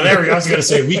laundry. Yeah, there we go. I was going to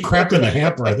say, we crapped in the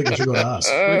hamper. I think it should go to us.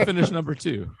 We finished number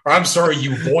 2. Or, I'm sorry,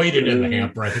 you voided in the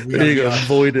hamper. I think we There you go.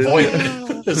 Voided.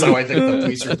 Voided. That's how I think the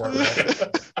police report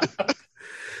read.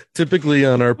 Typically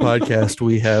on our podcast,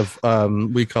 we have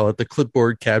we call it the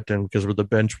clipboard captain because we're the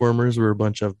bench warmers. We're a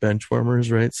bunch of bench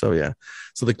warmers, right? So yeah,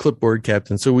 so the clipboard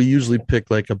captain. So we usually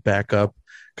pick like a backup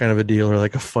kind of a deal or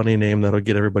like a funny name that'll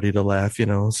get everybody to laugh,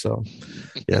 So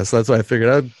yeah, so that's why I figured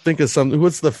I'd think of something.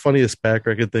 What's the funniest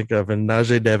backer I could think of? And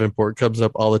Najee Davenport comes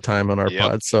up all the time on our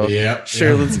pod. So Yeah.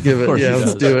 sure, let's give Of it. course Yeah, he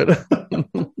let's do it.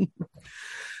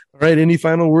 All right. Any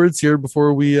final words here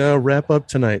before we wrap up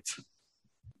tonight?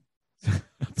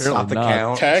 Stop the not.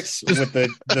 count. Tex with the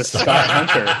Scott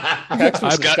Hunter. Tex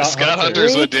with Scott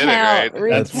Hunter's what did it, right?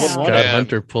 That's what Scott won.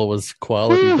 Hunter pull was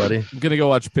quality, buddy. I'm gonna go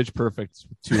watch Pitch Perfect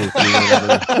 2 or 3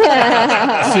 whatever.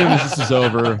 As soon as this is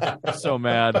over, I'm so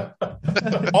mad.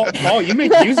 Oh, you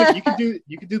make music.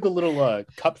 You could do the little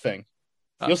cup thing.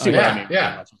 You'll see what I mean.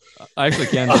 Yeah. I actually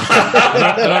can. I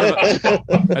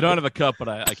don't have a cup, but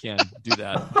I can do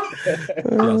that.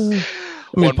 Yes.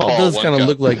 I mean, One Paul ball, does one kind of cup.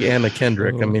 look like Anna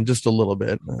Kendrick. I mean, just a little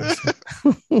bit.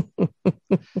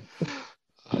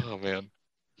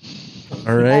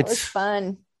 All right. That was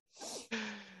fun.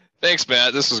 Thanks,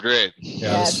 Matt. This was great.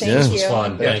 Yeah, this thank was you.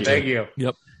 fun. Thank you.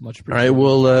 Yep. Much All right. appreciated.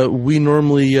 Well, we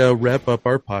normally wrap up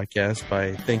our podcast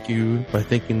by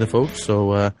thanking the folks.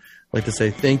 So I'd like to say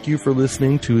thank you for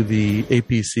listening to the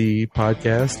APC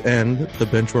podcast and the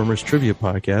Benchwarmers Trivia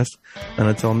podcast. And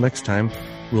until next time,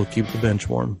 we'll keep the bench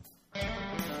warm.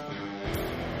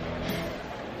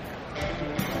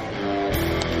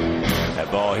 That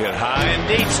ball hit high and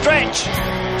deep. Stretch!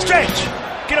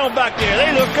 Get on back there.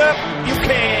 They look up. You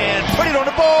can put it on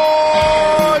the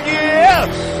board.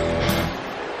 Yes!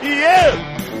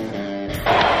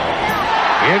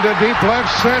 Into deep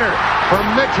left center for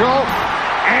Mitchell.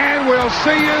 And we'll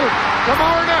see you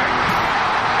tomorrow night.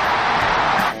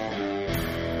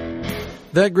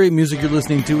 That great music you're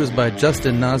listening to is by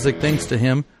Justin Nozick. Thanks to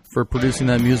him for producing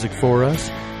that music for us.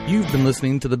 You've been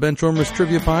listening to the Benchwarmers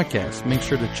Trivia Podcast. Make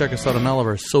sure to check us out on all of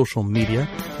our social media.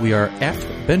 We are at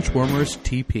Benchwarmers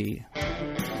TP.